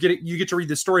are you get to read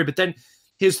the story, but then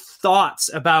his thoughts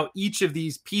about each of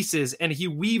these pieces, and he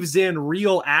weaves in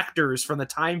real actors from the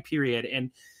time period,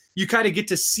 and you kind of get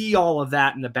to see all of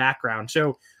that in the background.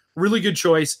 So really good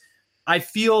choice. I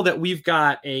feel that we've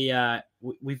got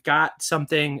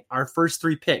something. Our first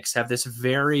 3 picks have this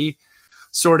very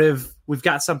sort of, we've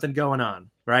got something going on,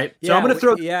 right? Yeah, so I'm going to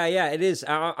throw. Yeah, it is.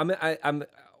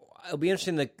 It'll be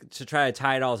interesting to try to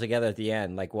tie it all together at the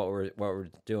end, like what we're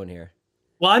doing here.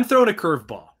 Well, I'm throwing a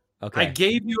curveball. Okay. I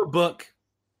gave you a book,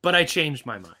 but I changed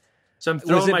my mind. So I'm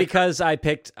throwing. Was it because I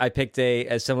picked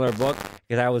a similar book?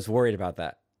 Because I was worried about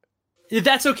that.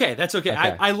 That's okay. That's okay.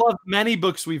 I love many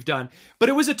books we've done, but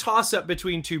it was a toss-up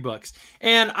between 2 books.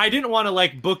 And I didn't want to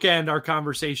like bookend our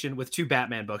conversation with 2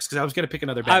 Batman books because I was going to pick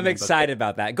another Batman book. I'm excited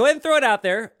about that. Go ahead and throw it out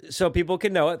there so people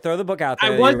can know it. Throw the book out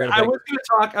there. I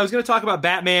was going to talk about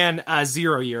Batman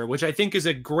Zero Year, which I think is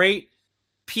a great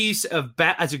piece of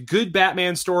as a good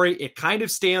Batman story. It kind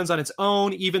of stands on its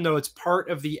own, even though it's part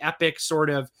of the epic sort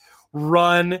of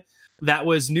run that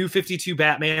was New 52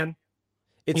 Batman.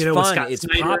 It's fun. It's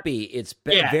poppy. It's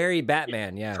very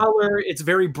Batman. Yeah. Color. It's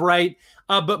very bright.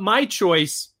 But my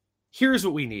choice, here's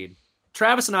what we need.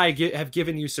 Travis and I have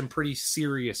given you some pretty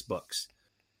serious books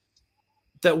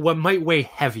that might weigh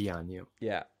heavy on you.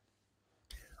 Yeah.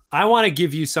 I want to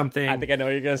give you something. I think I know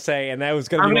what you're going to say, and that was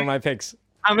going to be one of my picks.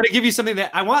 I'm going to give you something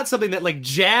that I want like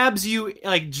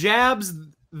jabs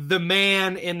the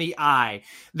man in the eye,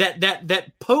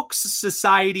 that pokes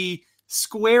society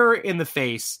square in the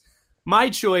face.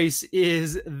 My choice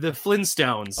is the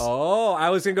Flintstones. Oh, I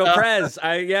was gonna go Prez.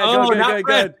 Good.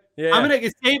 Yeah.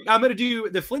 I'm gonna do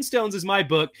the Flintstones is my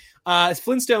book. It's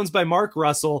Flintstones by Mark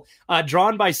Russell,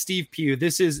 drawn by Steve Pugh.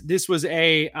 This was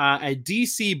a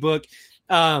DC book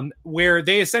where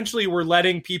they essentially were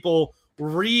letting people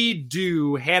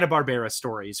redo Hanna-Barbera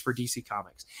stories for DC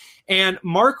Comics. And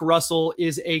Mark Russell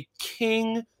is a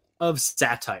king of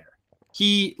satire.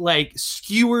 He like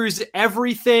skewers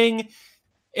everything,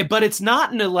 but it's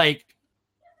not in an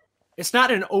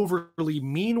overly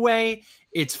mean way.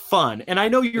 It's fun. And I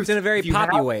know it's in a very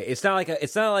poppy way. It's not like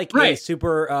a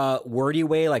super wordy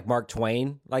way like Mark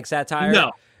Twain, like satire.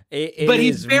 No. But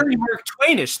he's very Mark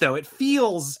Twainish though. It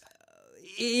feels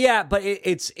but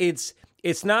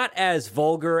it's not as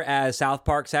vulgar as South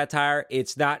Park satire.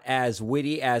 It's not as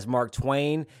witty as Mark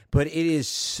Twain, but it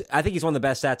is. I think he's one of the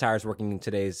best satires working in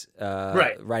today's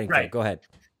writing field. Go ahead.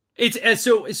 It's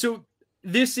so.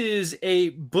 This is a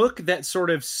book that sort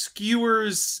of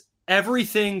skewers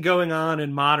everything going on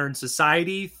in modern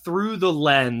society through the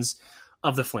lens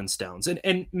of the Flintstones.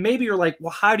 And maybe you're like,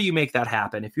 well, how do you make that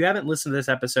happen? If you haven't listened to this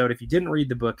episode, if you didn't read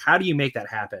the book, how do you make that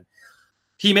happen?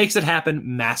 He makes it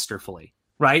happen masterfully,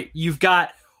 right? You've got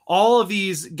all of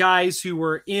these guys who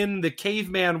were in the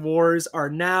caveman wars are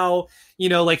now,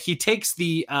 like he takes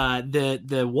the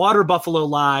Water Buffalo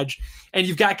Lodge, and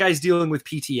you've got guys dealing with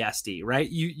PTSD, right?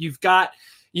 You've got,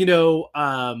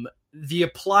 the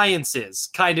appliances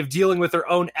kind of dealing with their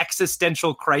own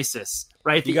existential crisis,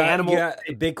 right? You got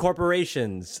big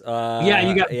corporations.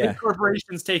 You got big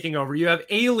corporations taking over. You have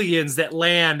aliens that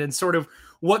land and sort of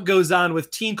what goes on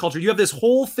with teen culture. You have this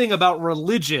whole thing about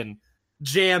religion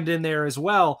jammed in there as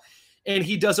well. And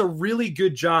he does a really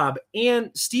good job. And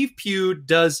Steve Pugh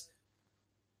does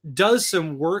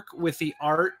some work with the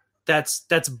art that's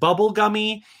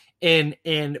bubblegummy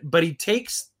but he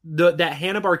takes that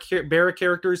Hanna-Barbera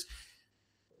characters,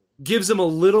 gives them a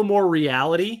little more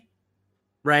reality,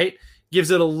 right?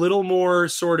 Gives it a little more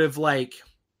sort of like,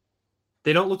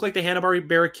 they don't look like the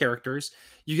Hanna-Barbera characters.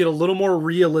 You get a little more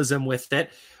realism with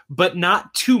it, but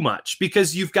not too much,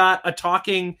 because you've got a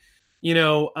talking,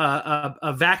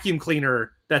 a vacuum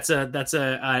cleaner that's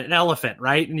an elephant,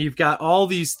 right? And you've got all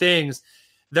these things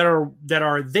that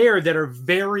are there that are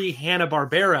very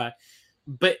Hanna-Barbera,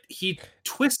 but he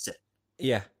twists it.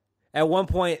 Yeah. At one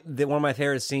point, one of my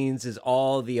favorite scenes is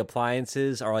all the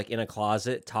appliances are like in a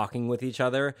closet talking with each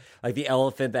other. Like the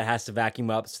elephant that has to vacuum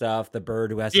up stuff, the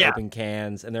bird who has to open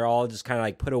cans, and they're all just kind of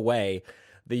like put away,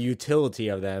 the utility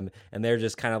of them, and they're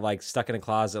just kind of like stuck in a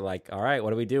closet like, all right, what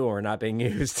do we do when we're not being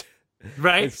used?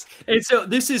 Right. And so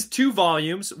this is 2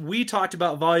 volumes. We talked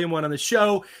about volume 1 on the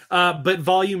show, but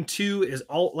volume 2 is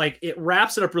all like, it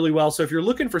wraps it up really well. So if you're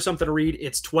looking for something to read,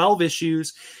 it's 12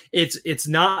 issues. It's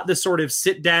not the sort of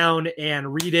sit down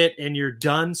and read it and you're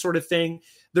done sort of thing.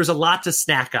 There's a lot to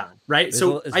snack on, right? It's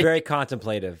very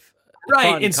contemplative.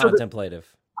 Right. And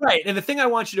contemplative. Right. And the thing I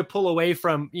want you to pull away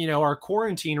from, our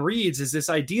quarantine reads is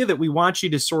this idea that we want you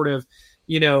to sort of,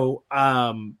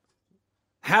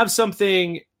 have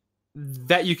something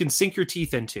that you can sink your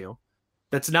teeth into.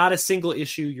 That's not a single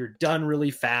issue. You're done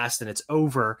really fast and it's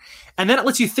over. And then it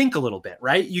lets you think a little bit,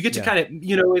 right? You get to kind of,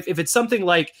 if it's something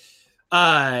like,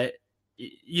 Sheriff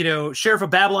of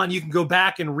Babylon, you can go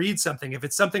back and read something. If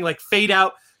it's something like Fade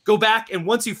Out, go back. And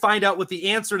once you find out what the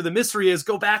answer to the mystery is,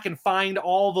 go back and find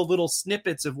all the little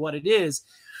snippets of what it is.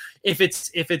 If it's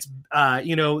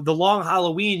The Long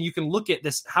Halloween, you can look at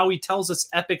this, how he tells us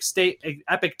epic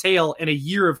tale in a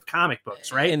year of comic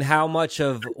books, right? And how much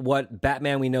of what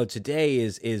Batman we know today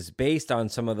is based on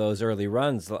some of those early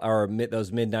runs or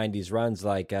those mid-90s runs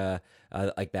like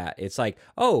that. It's like,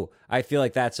 oh, I feel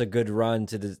like that's a good run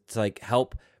to like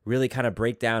help really kind of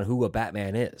break down who a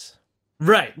Batman is.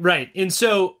 Right. And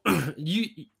so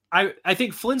I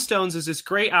think Flintstones is this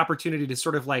great opportunity to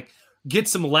sort of like get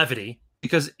some levity,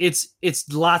 because it's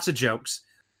lots of jokes,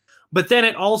 but then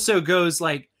it also goes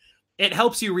like, it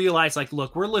helps you realize like,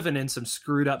 look, we're living in some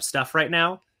screwed up stuff right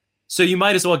now. So you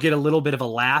might as well get a little bit of a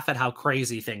laugh at how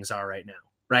crazy things are right now.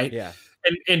 Right. Yeah.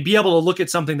 And be able to look at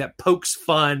something that pokes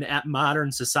fun at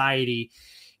modern society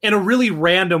in a really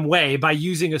random way by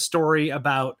using a story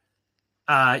about,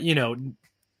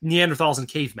 Neanderthals and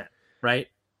cavemen. Right.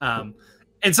 And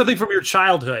something from your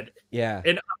childhood. Yeah.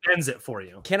 And ends it for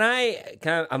you. Can I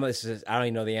I don't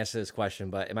even know the answer to this question,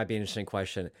 but it might be an interesting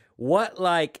question. What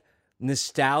like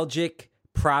nostalgic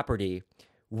property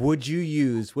would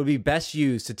be best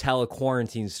used to tell a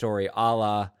quarantine story a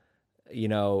la,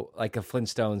 like a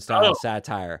Flintstone style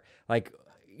satire? Like,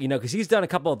 because he's done a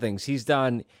couple of things. He's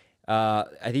done, I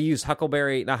think he used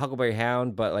not Huckleberry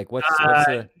Hound, but like what's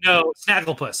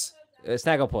Snagglepuss.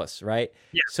 Snagglepuss, right?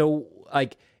 Yeah. So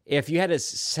like, if you had to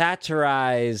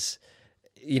satirize,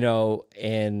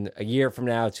 in a year from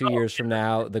now, 2 years from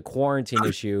now, the quarantine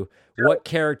issue, what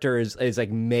character is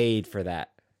like made for that?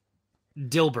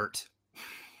 Dilbert.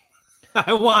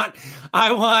 I want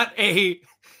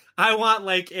I want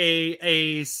like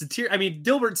a satir. I mean,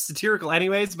 Dilbert's satirical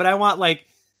anyways, but I want like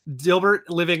Dilbert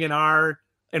living in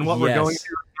what we're going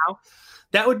through now.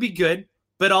 That would be good,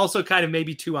 but also kind of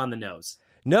maybe too on the nose.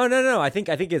 No. I think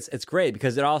it's great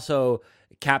because it also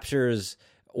captures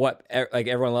what like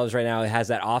everyone loves right now. It has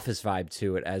that Office vibe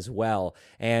to it as well,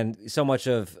 and so much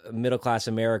of middle class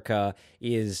America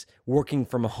is working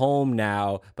from home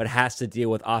now, but has to deal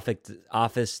with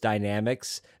office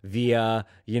dynamics via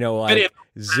like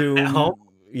Zoom at home.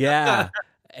 Yeah,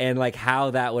 and like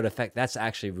how that would affect. That's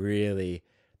actually really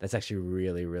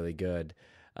really good.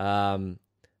 I'm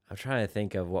trying to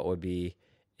think of what would be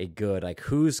a good, like,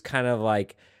 who's kind of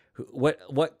like what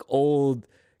old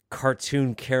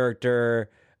cartoon character.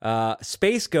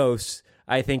 Space Ghost,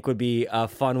 I think, would be a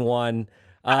fun one.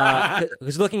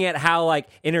 Because looking at how like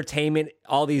entertainment,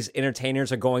 all these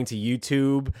entertainers are going to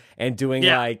YouTube and doing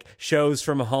like shows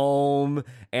from home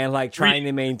and like trying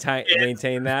to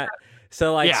maintain that.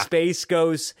 So like Space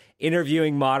Ghost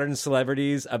interviewing modern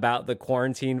celebrities about the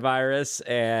quarantine virus,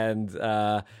 and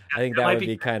I think that would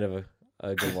be kind of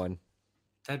a good one.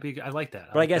 That'd be. I like that.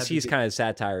 But I guess he's kind of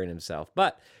satiring himself.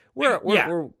 But we're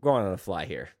going on the fly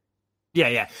here.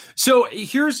 Yeah. So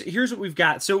here's what we've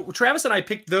got. So Travis and I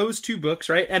picked those two books,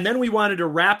 right? And then we wanted to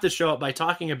wrap the show up by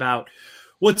talking about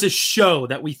what's a show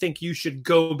that we think you should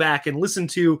go back and listen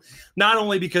to, not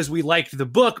only because we liked the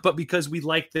book, but because we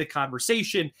liked the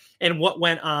conversation and what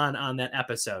went on that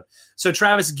episode. So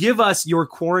Travis, give us your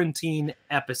quarantine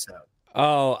episode.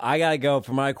 Oh, I gotta go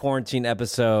for my quarantine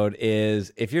episode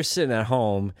is if you're sitting at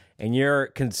home and you're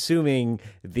consuming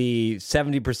the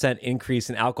 70% increase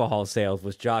in alcohol sales,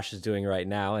 which Josh is doing right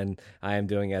now, and I am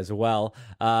doing as well,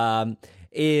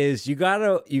 is you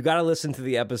gotta listen to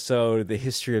the episode, The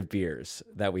History of Beers,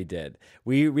 that we did.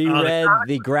 We reread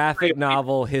the graphic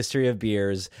novel History of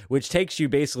Beers, which takes you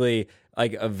basically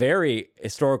like a very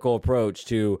historical approach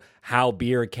to how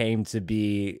beer came to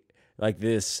be like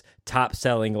this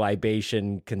top-selling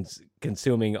libation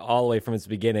consuming all the way from its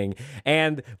beginning.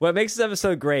 And what makes this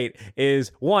episode great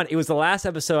is, one, it was the last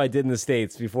episode I did in the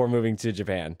States before moving to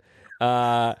Japan.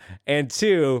 And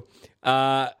two,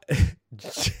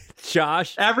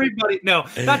 Josh... Everybody, no,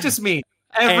 not just me.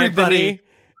 Everybody.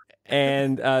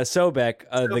 And Sobek,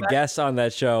 the guests on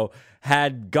that show,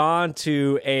 had gone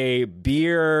to a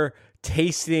beer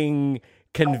tasting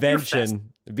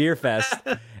convention, Beer Fest.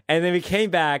 And then we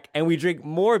came back and we drink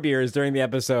more beers during the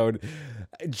episode.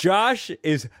 Josh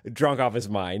is drunk off his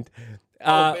mind.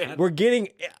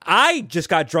 I just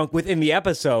got drunk within the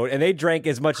episode, and they drank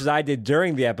as much as I did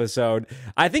during the episode.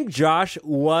 I think Josh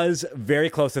was very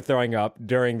close to throwing up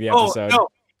during the episode. Oh,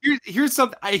 no. Here's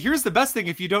something. Here's the best thing.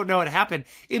 If you don't know what happened,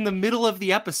 in the middle of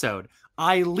the episode,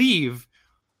 I leave,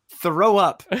 throw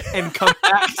up, and come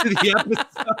back to the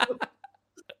episode.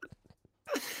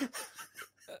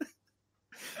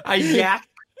 I yacked.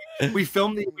 We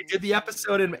did the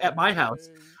episode at my house.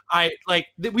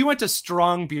 We went to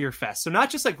Strong Beer Fest, so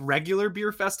not just like regular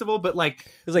beer festival, but like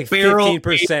it was like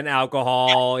 15%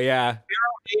 alcohol, barrel-aged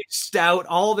stout,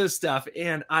 all this stuff,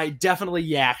 and I definitely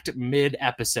yacked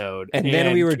mid-episode. And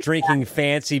then we were drinking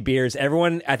fancy beers.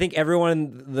 Everyone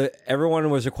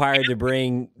was required to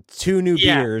bring 2 new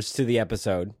beers to the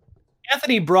episode.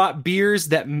 Anthony brought beers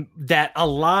that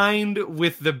aligned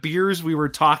with the beers we were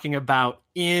talking about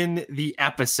in the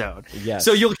episode. Yes.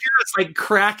 So you'll hear us like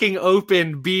cracking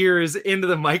open beers into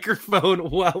the microphone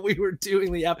while we were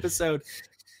doing the episode.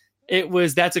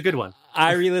 That's a good one.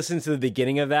 I re-listened to the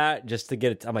beginning of that just to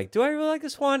get it. I'm like, do I really like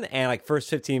this one? And like first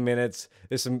 15 minutes,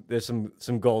 there's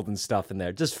some golden stuff in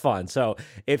there. Just fun. So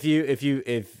if you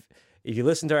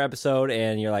listen to our episode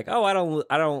and you're like, oh, I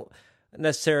don't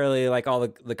necessarily like all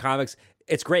the comics,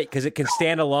 it's great because it can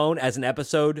stand alone as an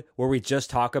episode where we just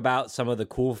talk about some of the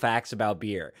cool facts about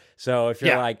beer. So if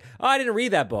you're like, oh, I didn't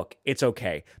read that book, it's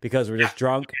okay because we're just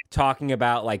drunk talking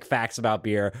about like facts about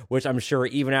beer, which I'm sure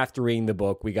even after reading the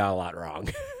book, we got a lot wrong.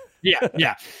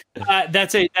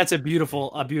 That's a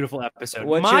beautiful episode.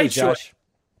 What's yours, Josh?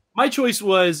 My choice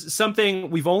was something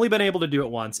we've only been able to do it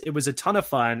once. It was a ton of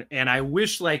fun, and I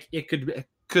wish like it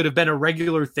could have been a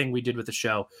regular thing we did with the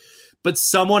show. But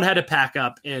someone had to pack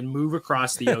up and move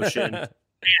across the ocean.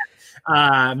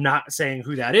 I'm not saying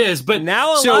who that is, but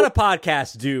now a lot of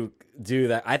podcasts do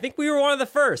that. I think we were one of the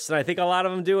first, and I think a lot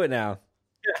of them do it now.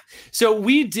 So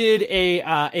we did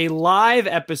a live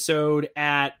episode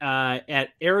at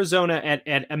Arizona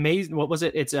at Amazing. What was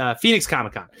it? It's Phoenix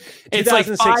Comic Con. It's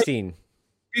 2016.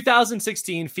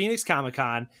 2016 Phoenix Comic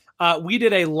Con. We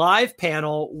did a live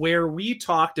panel where we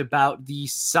talked about the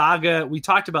saga. We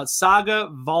talked about Saga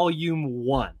Volume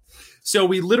 1. So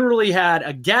we literally had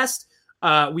a guest,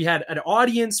 We had an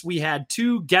audience. We had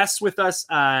 2 guests with us,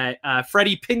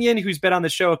 Freddie Pinion, who's been on the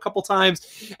show a couple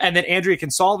times, and then Andrea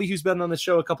Consalvi, who's been on the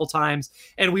show a couple times.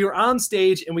 And we were on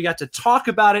stage, and we got to talk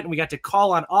about it, and we got to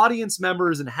call on audience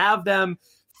members and have them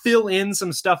fill in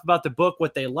some stuff about the book,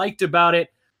 what they liked about it.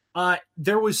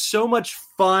 There was so much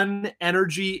fun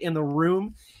energy in the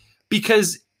room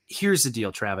because here's the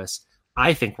deal, Travis.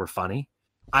 I think we're funny.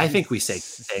 I think we say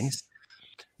things.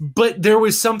 But there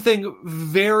was something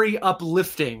very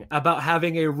uplifting about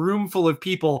having a room full of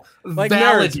people like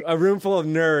nerds, a room full of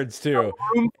nerds too. A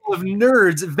room full of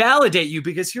nerds validate you,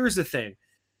 because here's the thing.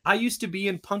 I used to be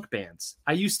in punk bands.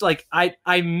 I used to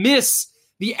I miss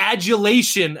the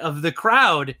adulation of the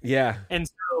crowd. Yeah. And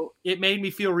so it made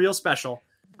me feel real special.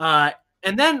 And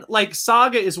then like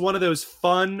Saga is one of those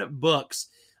fun books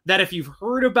that if you've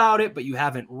heard about it, but you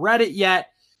haven't read it yet,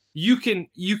 you can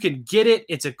get it.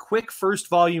 It's a quick first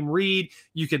volume read.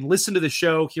 You can listen to the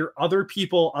show, hear other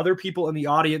people in the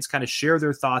audience kind of share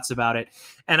their thoughts about it.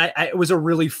 And it was a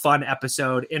really fun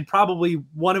episode and probably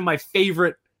one of my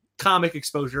favorite comic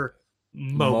exposure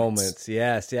moments.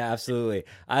 Yes. Yeah, absolutely.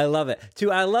 I love it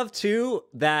too. I love too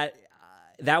that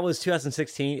was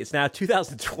 2016. It's now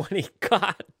 2020.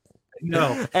 God,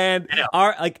 no. And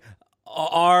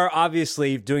our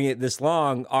obviously doing it this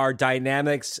long, our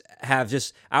dynamics have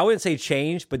just, I wouldn't say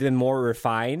changed, but been more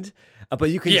refined. But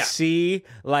you can see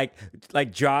like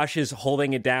Josh is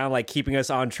holding it down, like keeping us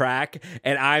on track,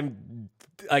 and I'm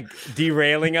like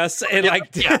derailing us, and and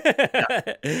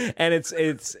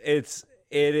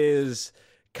it is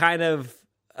kind of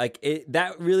like it,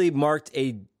 that really marked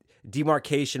a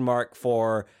demarcation mark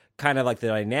for kind of like the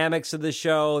dynamics of the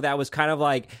show. That was kind of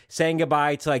like saying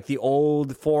goodbye to like the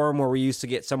old form where we used to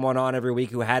get someone on every week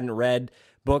who hadn't read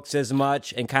books as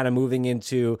much, and kind of moving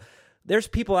into, there's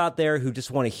people out there who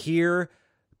just want to hear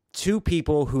 2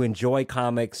 people who enjoy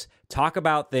comics talk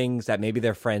about things that maybe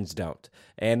their friends don't.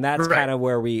 And that's kind of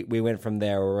where we went from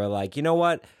there, where we're like, you know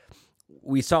what?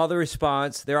 We saw the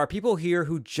response. There are people here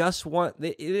who just want,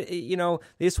 they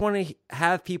just want to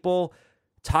have people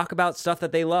talk about stuff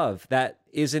that they love that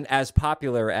isn't as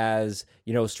popular as,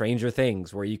 Stranger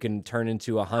Things, where you can turn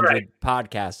into 100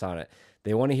 podcasts on it.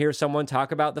 They want to hear someone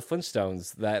talk about the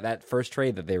Flintstones, that first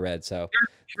trade that they read. So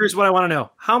here's what I want to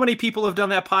know. How many people have done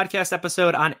that podcast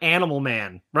episode on Animal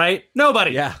Man, right?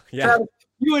 Nobody. Yeah.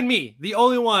 You and me, the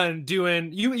only one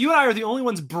doing, you and I are the only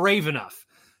ones brave enough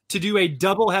to do a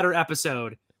doubleheader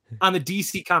episode on the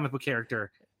DC comic book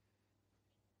character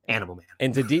Animal Man,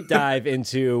 and to deep dive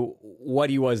into what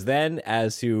he was then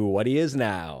as to what he is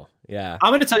now. Yeah, I'm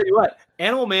going to tell you what,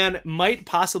 Animal Man might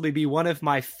possibly be one of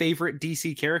my favorite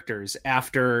DC characters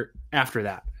after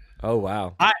that. Oh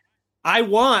wow! I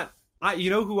want,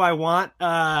 you know who I want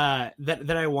that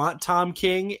I want Tom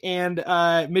King and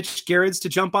Mitch Gerads to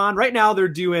jump on right now. They're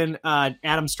doing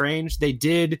Adam Strange. They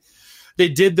did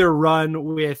their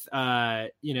run with, I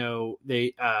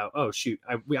already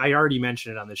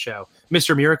mentioned it on the show,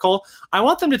 Mr. Miracle. I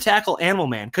want them to tackle Animal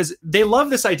Man because they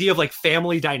love this idea of like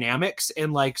family dynamics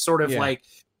and like sort of like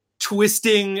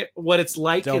twisting what it's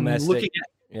like domestic,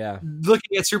 and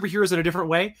looking at superheroes in a different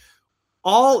way.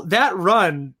 All that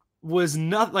run was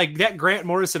not like that. Grant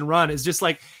Morrison run is just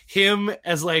like him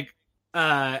as like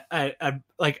a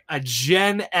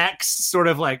Gen X sort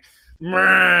of like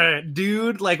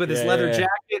dude, like with his leather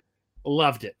jacket.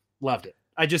 Loved it.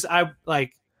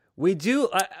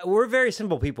 We're very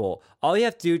simple people. All you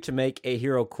have to do to make a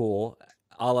hero cool,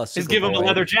 a la is give him a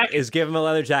leather jacket. Is give him a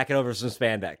leather jacket over some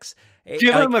spandex.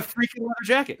 Give him a freaking leather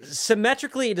jacket.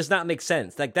 Symmetrically, it does not make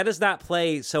sense. Like that does not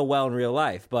play so well in real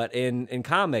life, but in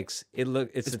comics,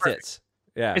 it's tits.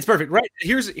 Yeah, it's perfect. Right.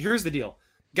 Here's the deal.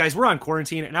 Guys, we're on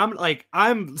quarantine, and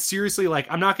I'm seriously like,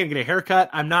 I'm not going to get a haircut.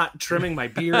 I'm not trimming my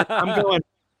beard.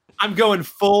 I'm going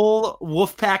full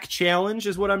Wolfpack challenge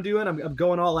is what I'm doing. I'm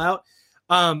going all out.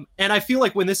 And I feel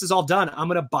like when this is all done, I'm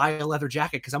going to buy a leather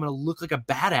jacket because I'm going to look like a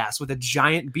badass with a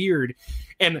giant beard.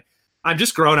 And I'm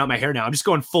just growing out my hair now. I'm just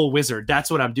going full wizard. That's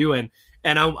what I'm doing.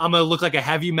 And I'm going to look like a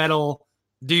heavy metal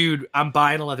dude. I'm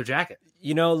buying a leather jacket.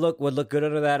 Would look good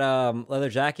under that leather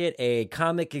jacket, a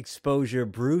Comic Exposure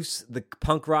Bruce the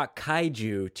Punk Rock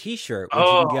Kaiju t-shirt, which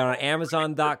you can get on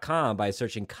Amazon.com by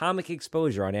searching Comic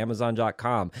Exposure on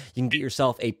Amazon.com. You can get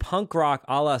yourself a punk rock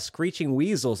a la Screeching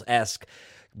Weasels-esque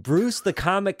Bruce the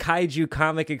Comic Kaiju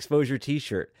Comic Exposure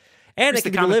t-shirt. And it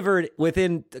can be delivered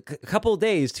within a couple of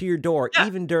days to your door,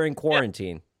 even during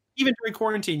quarantine. Yeah. Even during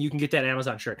quarantine, you can get that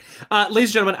Amazon shirt. Ladies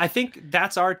and gentlemen, I think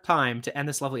that's our time to end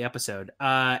this lovely episode.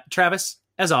 Travis,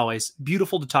 as always,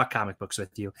 beautiful to talk comic books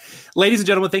with you. Ladies and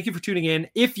gentlemen, thank you for tuning in.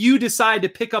 If you decide to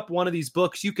pick up one of these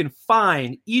books, you can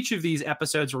find each of these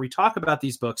episodes where we talk about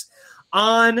these books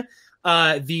on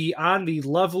the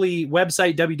lovely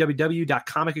website,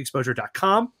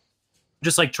 www.comicexposure.com.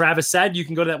 Just like Travis said, you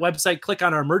can go to that website, click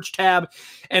on our merch tab,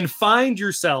 and find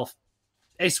yourself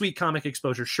a sweet Comic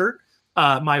Exposure shirt.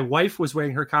 My wife was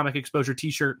wearing her Comic Exposure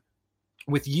t-shirt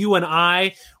with you and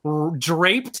I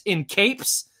draped in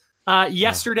capes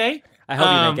yesterday. I hope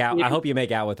you make out. I hope you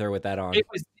make out with her with that on.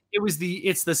 It's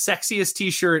the sexiest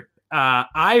t-shirt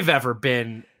I've ever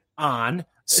been on.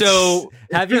 So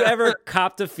have you ever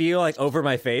copped a feel like over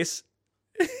my face?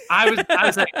 I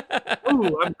was like,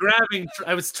 ooh, I'm grabbing.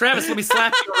 I was Travis. Let me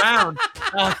slap you around.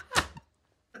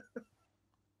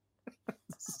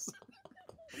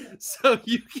 So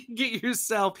you can get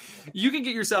yourself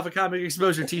a Comic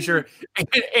Exposure t-shirt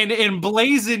and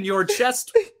emblazon your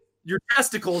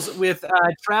testicles with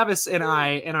Travis and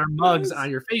I and our mugs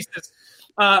on your faces.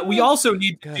 We also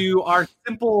need to do our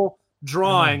simple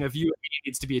drawing of you and me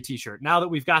needs to be a t-shirt. Now that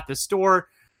we've got the store,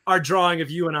 our drawing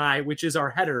of you and I, which is our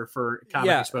header for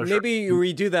Comic Exposure. Maybe you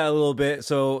redo that a little bit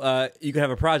so you can have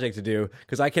a project to do,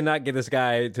 because I cannot get this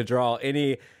guy to draw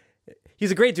any. He's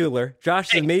a great doodler.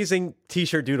 Josh is amazing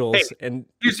t-shirt doodles. Hey, and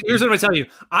here's what I'm going to tell you.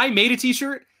 I made a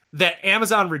t-shirt that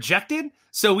Amazon rejected,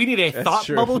 so we need a Thought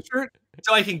Bubble shirt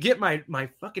so I can get my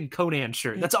fucking Conan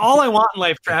shirt. That's all I want in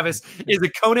life, Travis, is a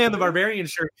Conan the Barbarian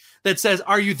shirt that says,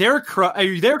 "Are you there,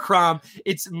 Crom?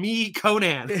 It's me,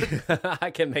 Conan." I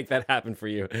can make that happen for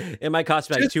you. It might cost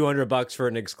me like $200 for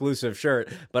an exclusive shirt,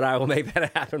 but I will make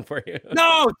that happen for you.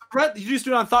 No, you just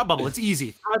do it on Thought Bubble. It's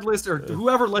easy. Threadless or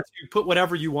whoever lets you put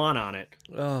whatever you want on it.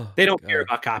 They don't care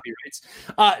about copyrights.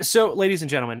 So, ladies and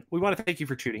gentlemen, we want to thank you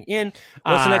for tuning in.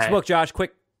 What's the next book, Josh?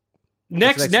 Quick.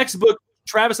 Next book.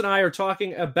 Travis and I are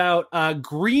talking about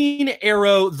Green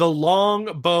Arrow, the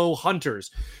Longbow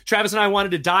Hunters. Travis and I wanted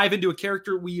to dive into a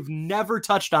character we've never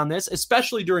touched on this,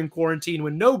 especially during quarantine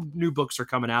when no new books are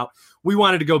coming out. We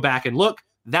wanted to go back and look.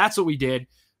 That's what we did.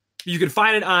 You can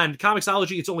find it on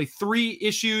Comixology. It's only 3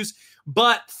 issues,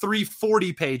 but 3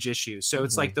 40-page issues. So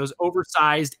it's like those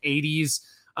oversized 80s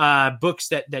books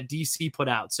that DC put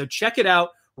out. So check it out.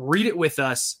 Read it with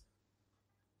us.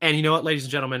 And you know what, ladies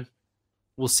and gentlemen?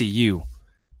 We'll see you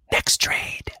next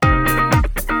trade.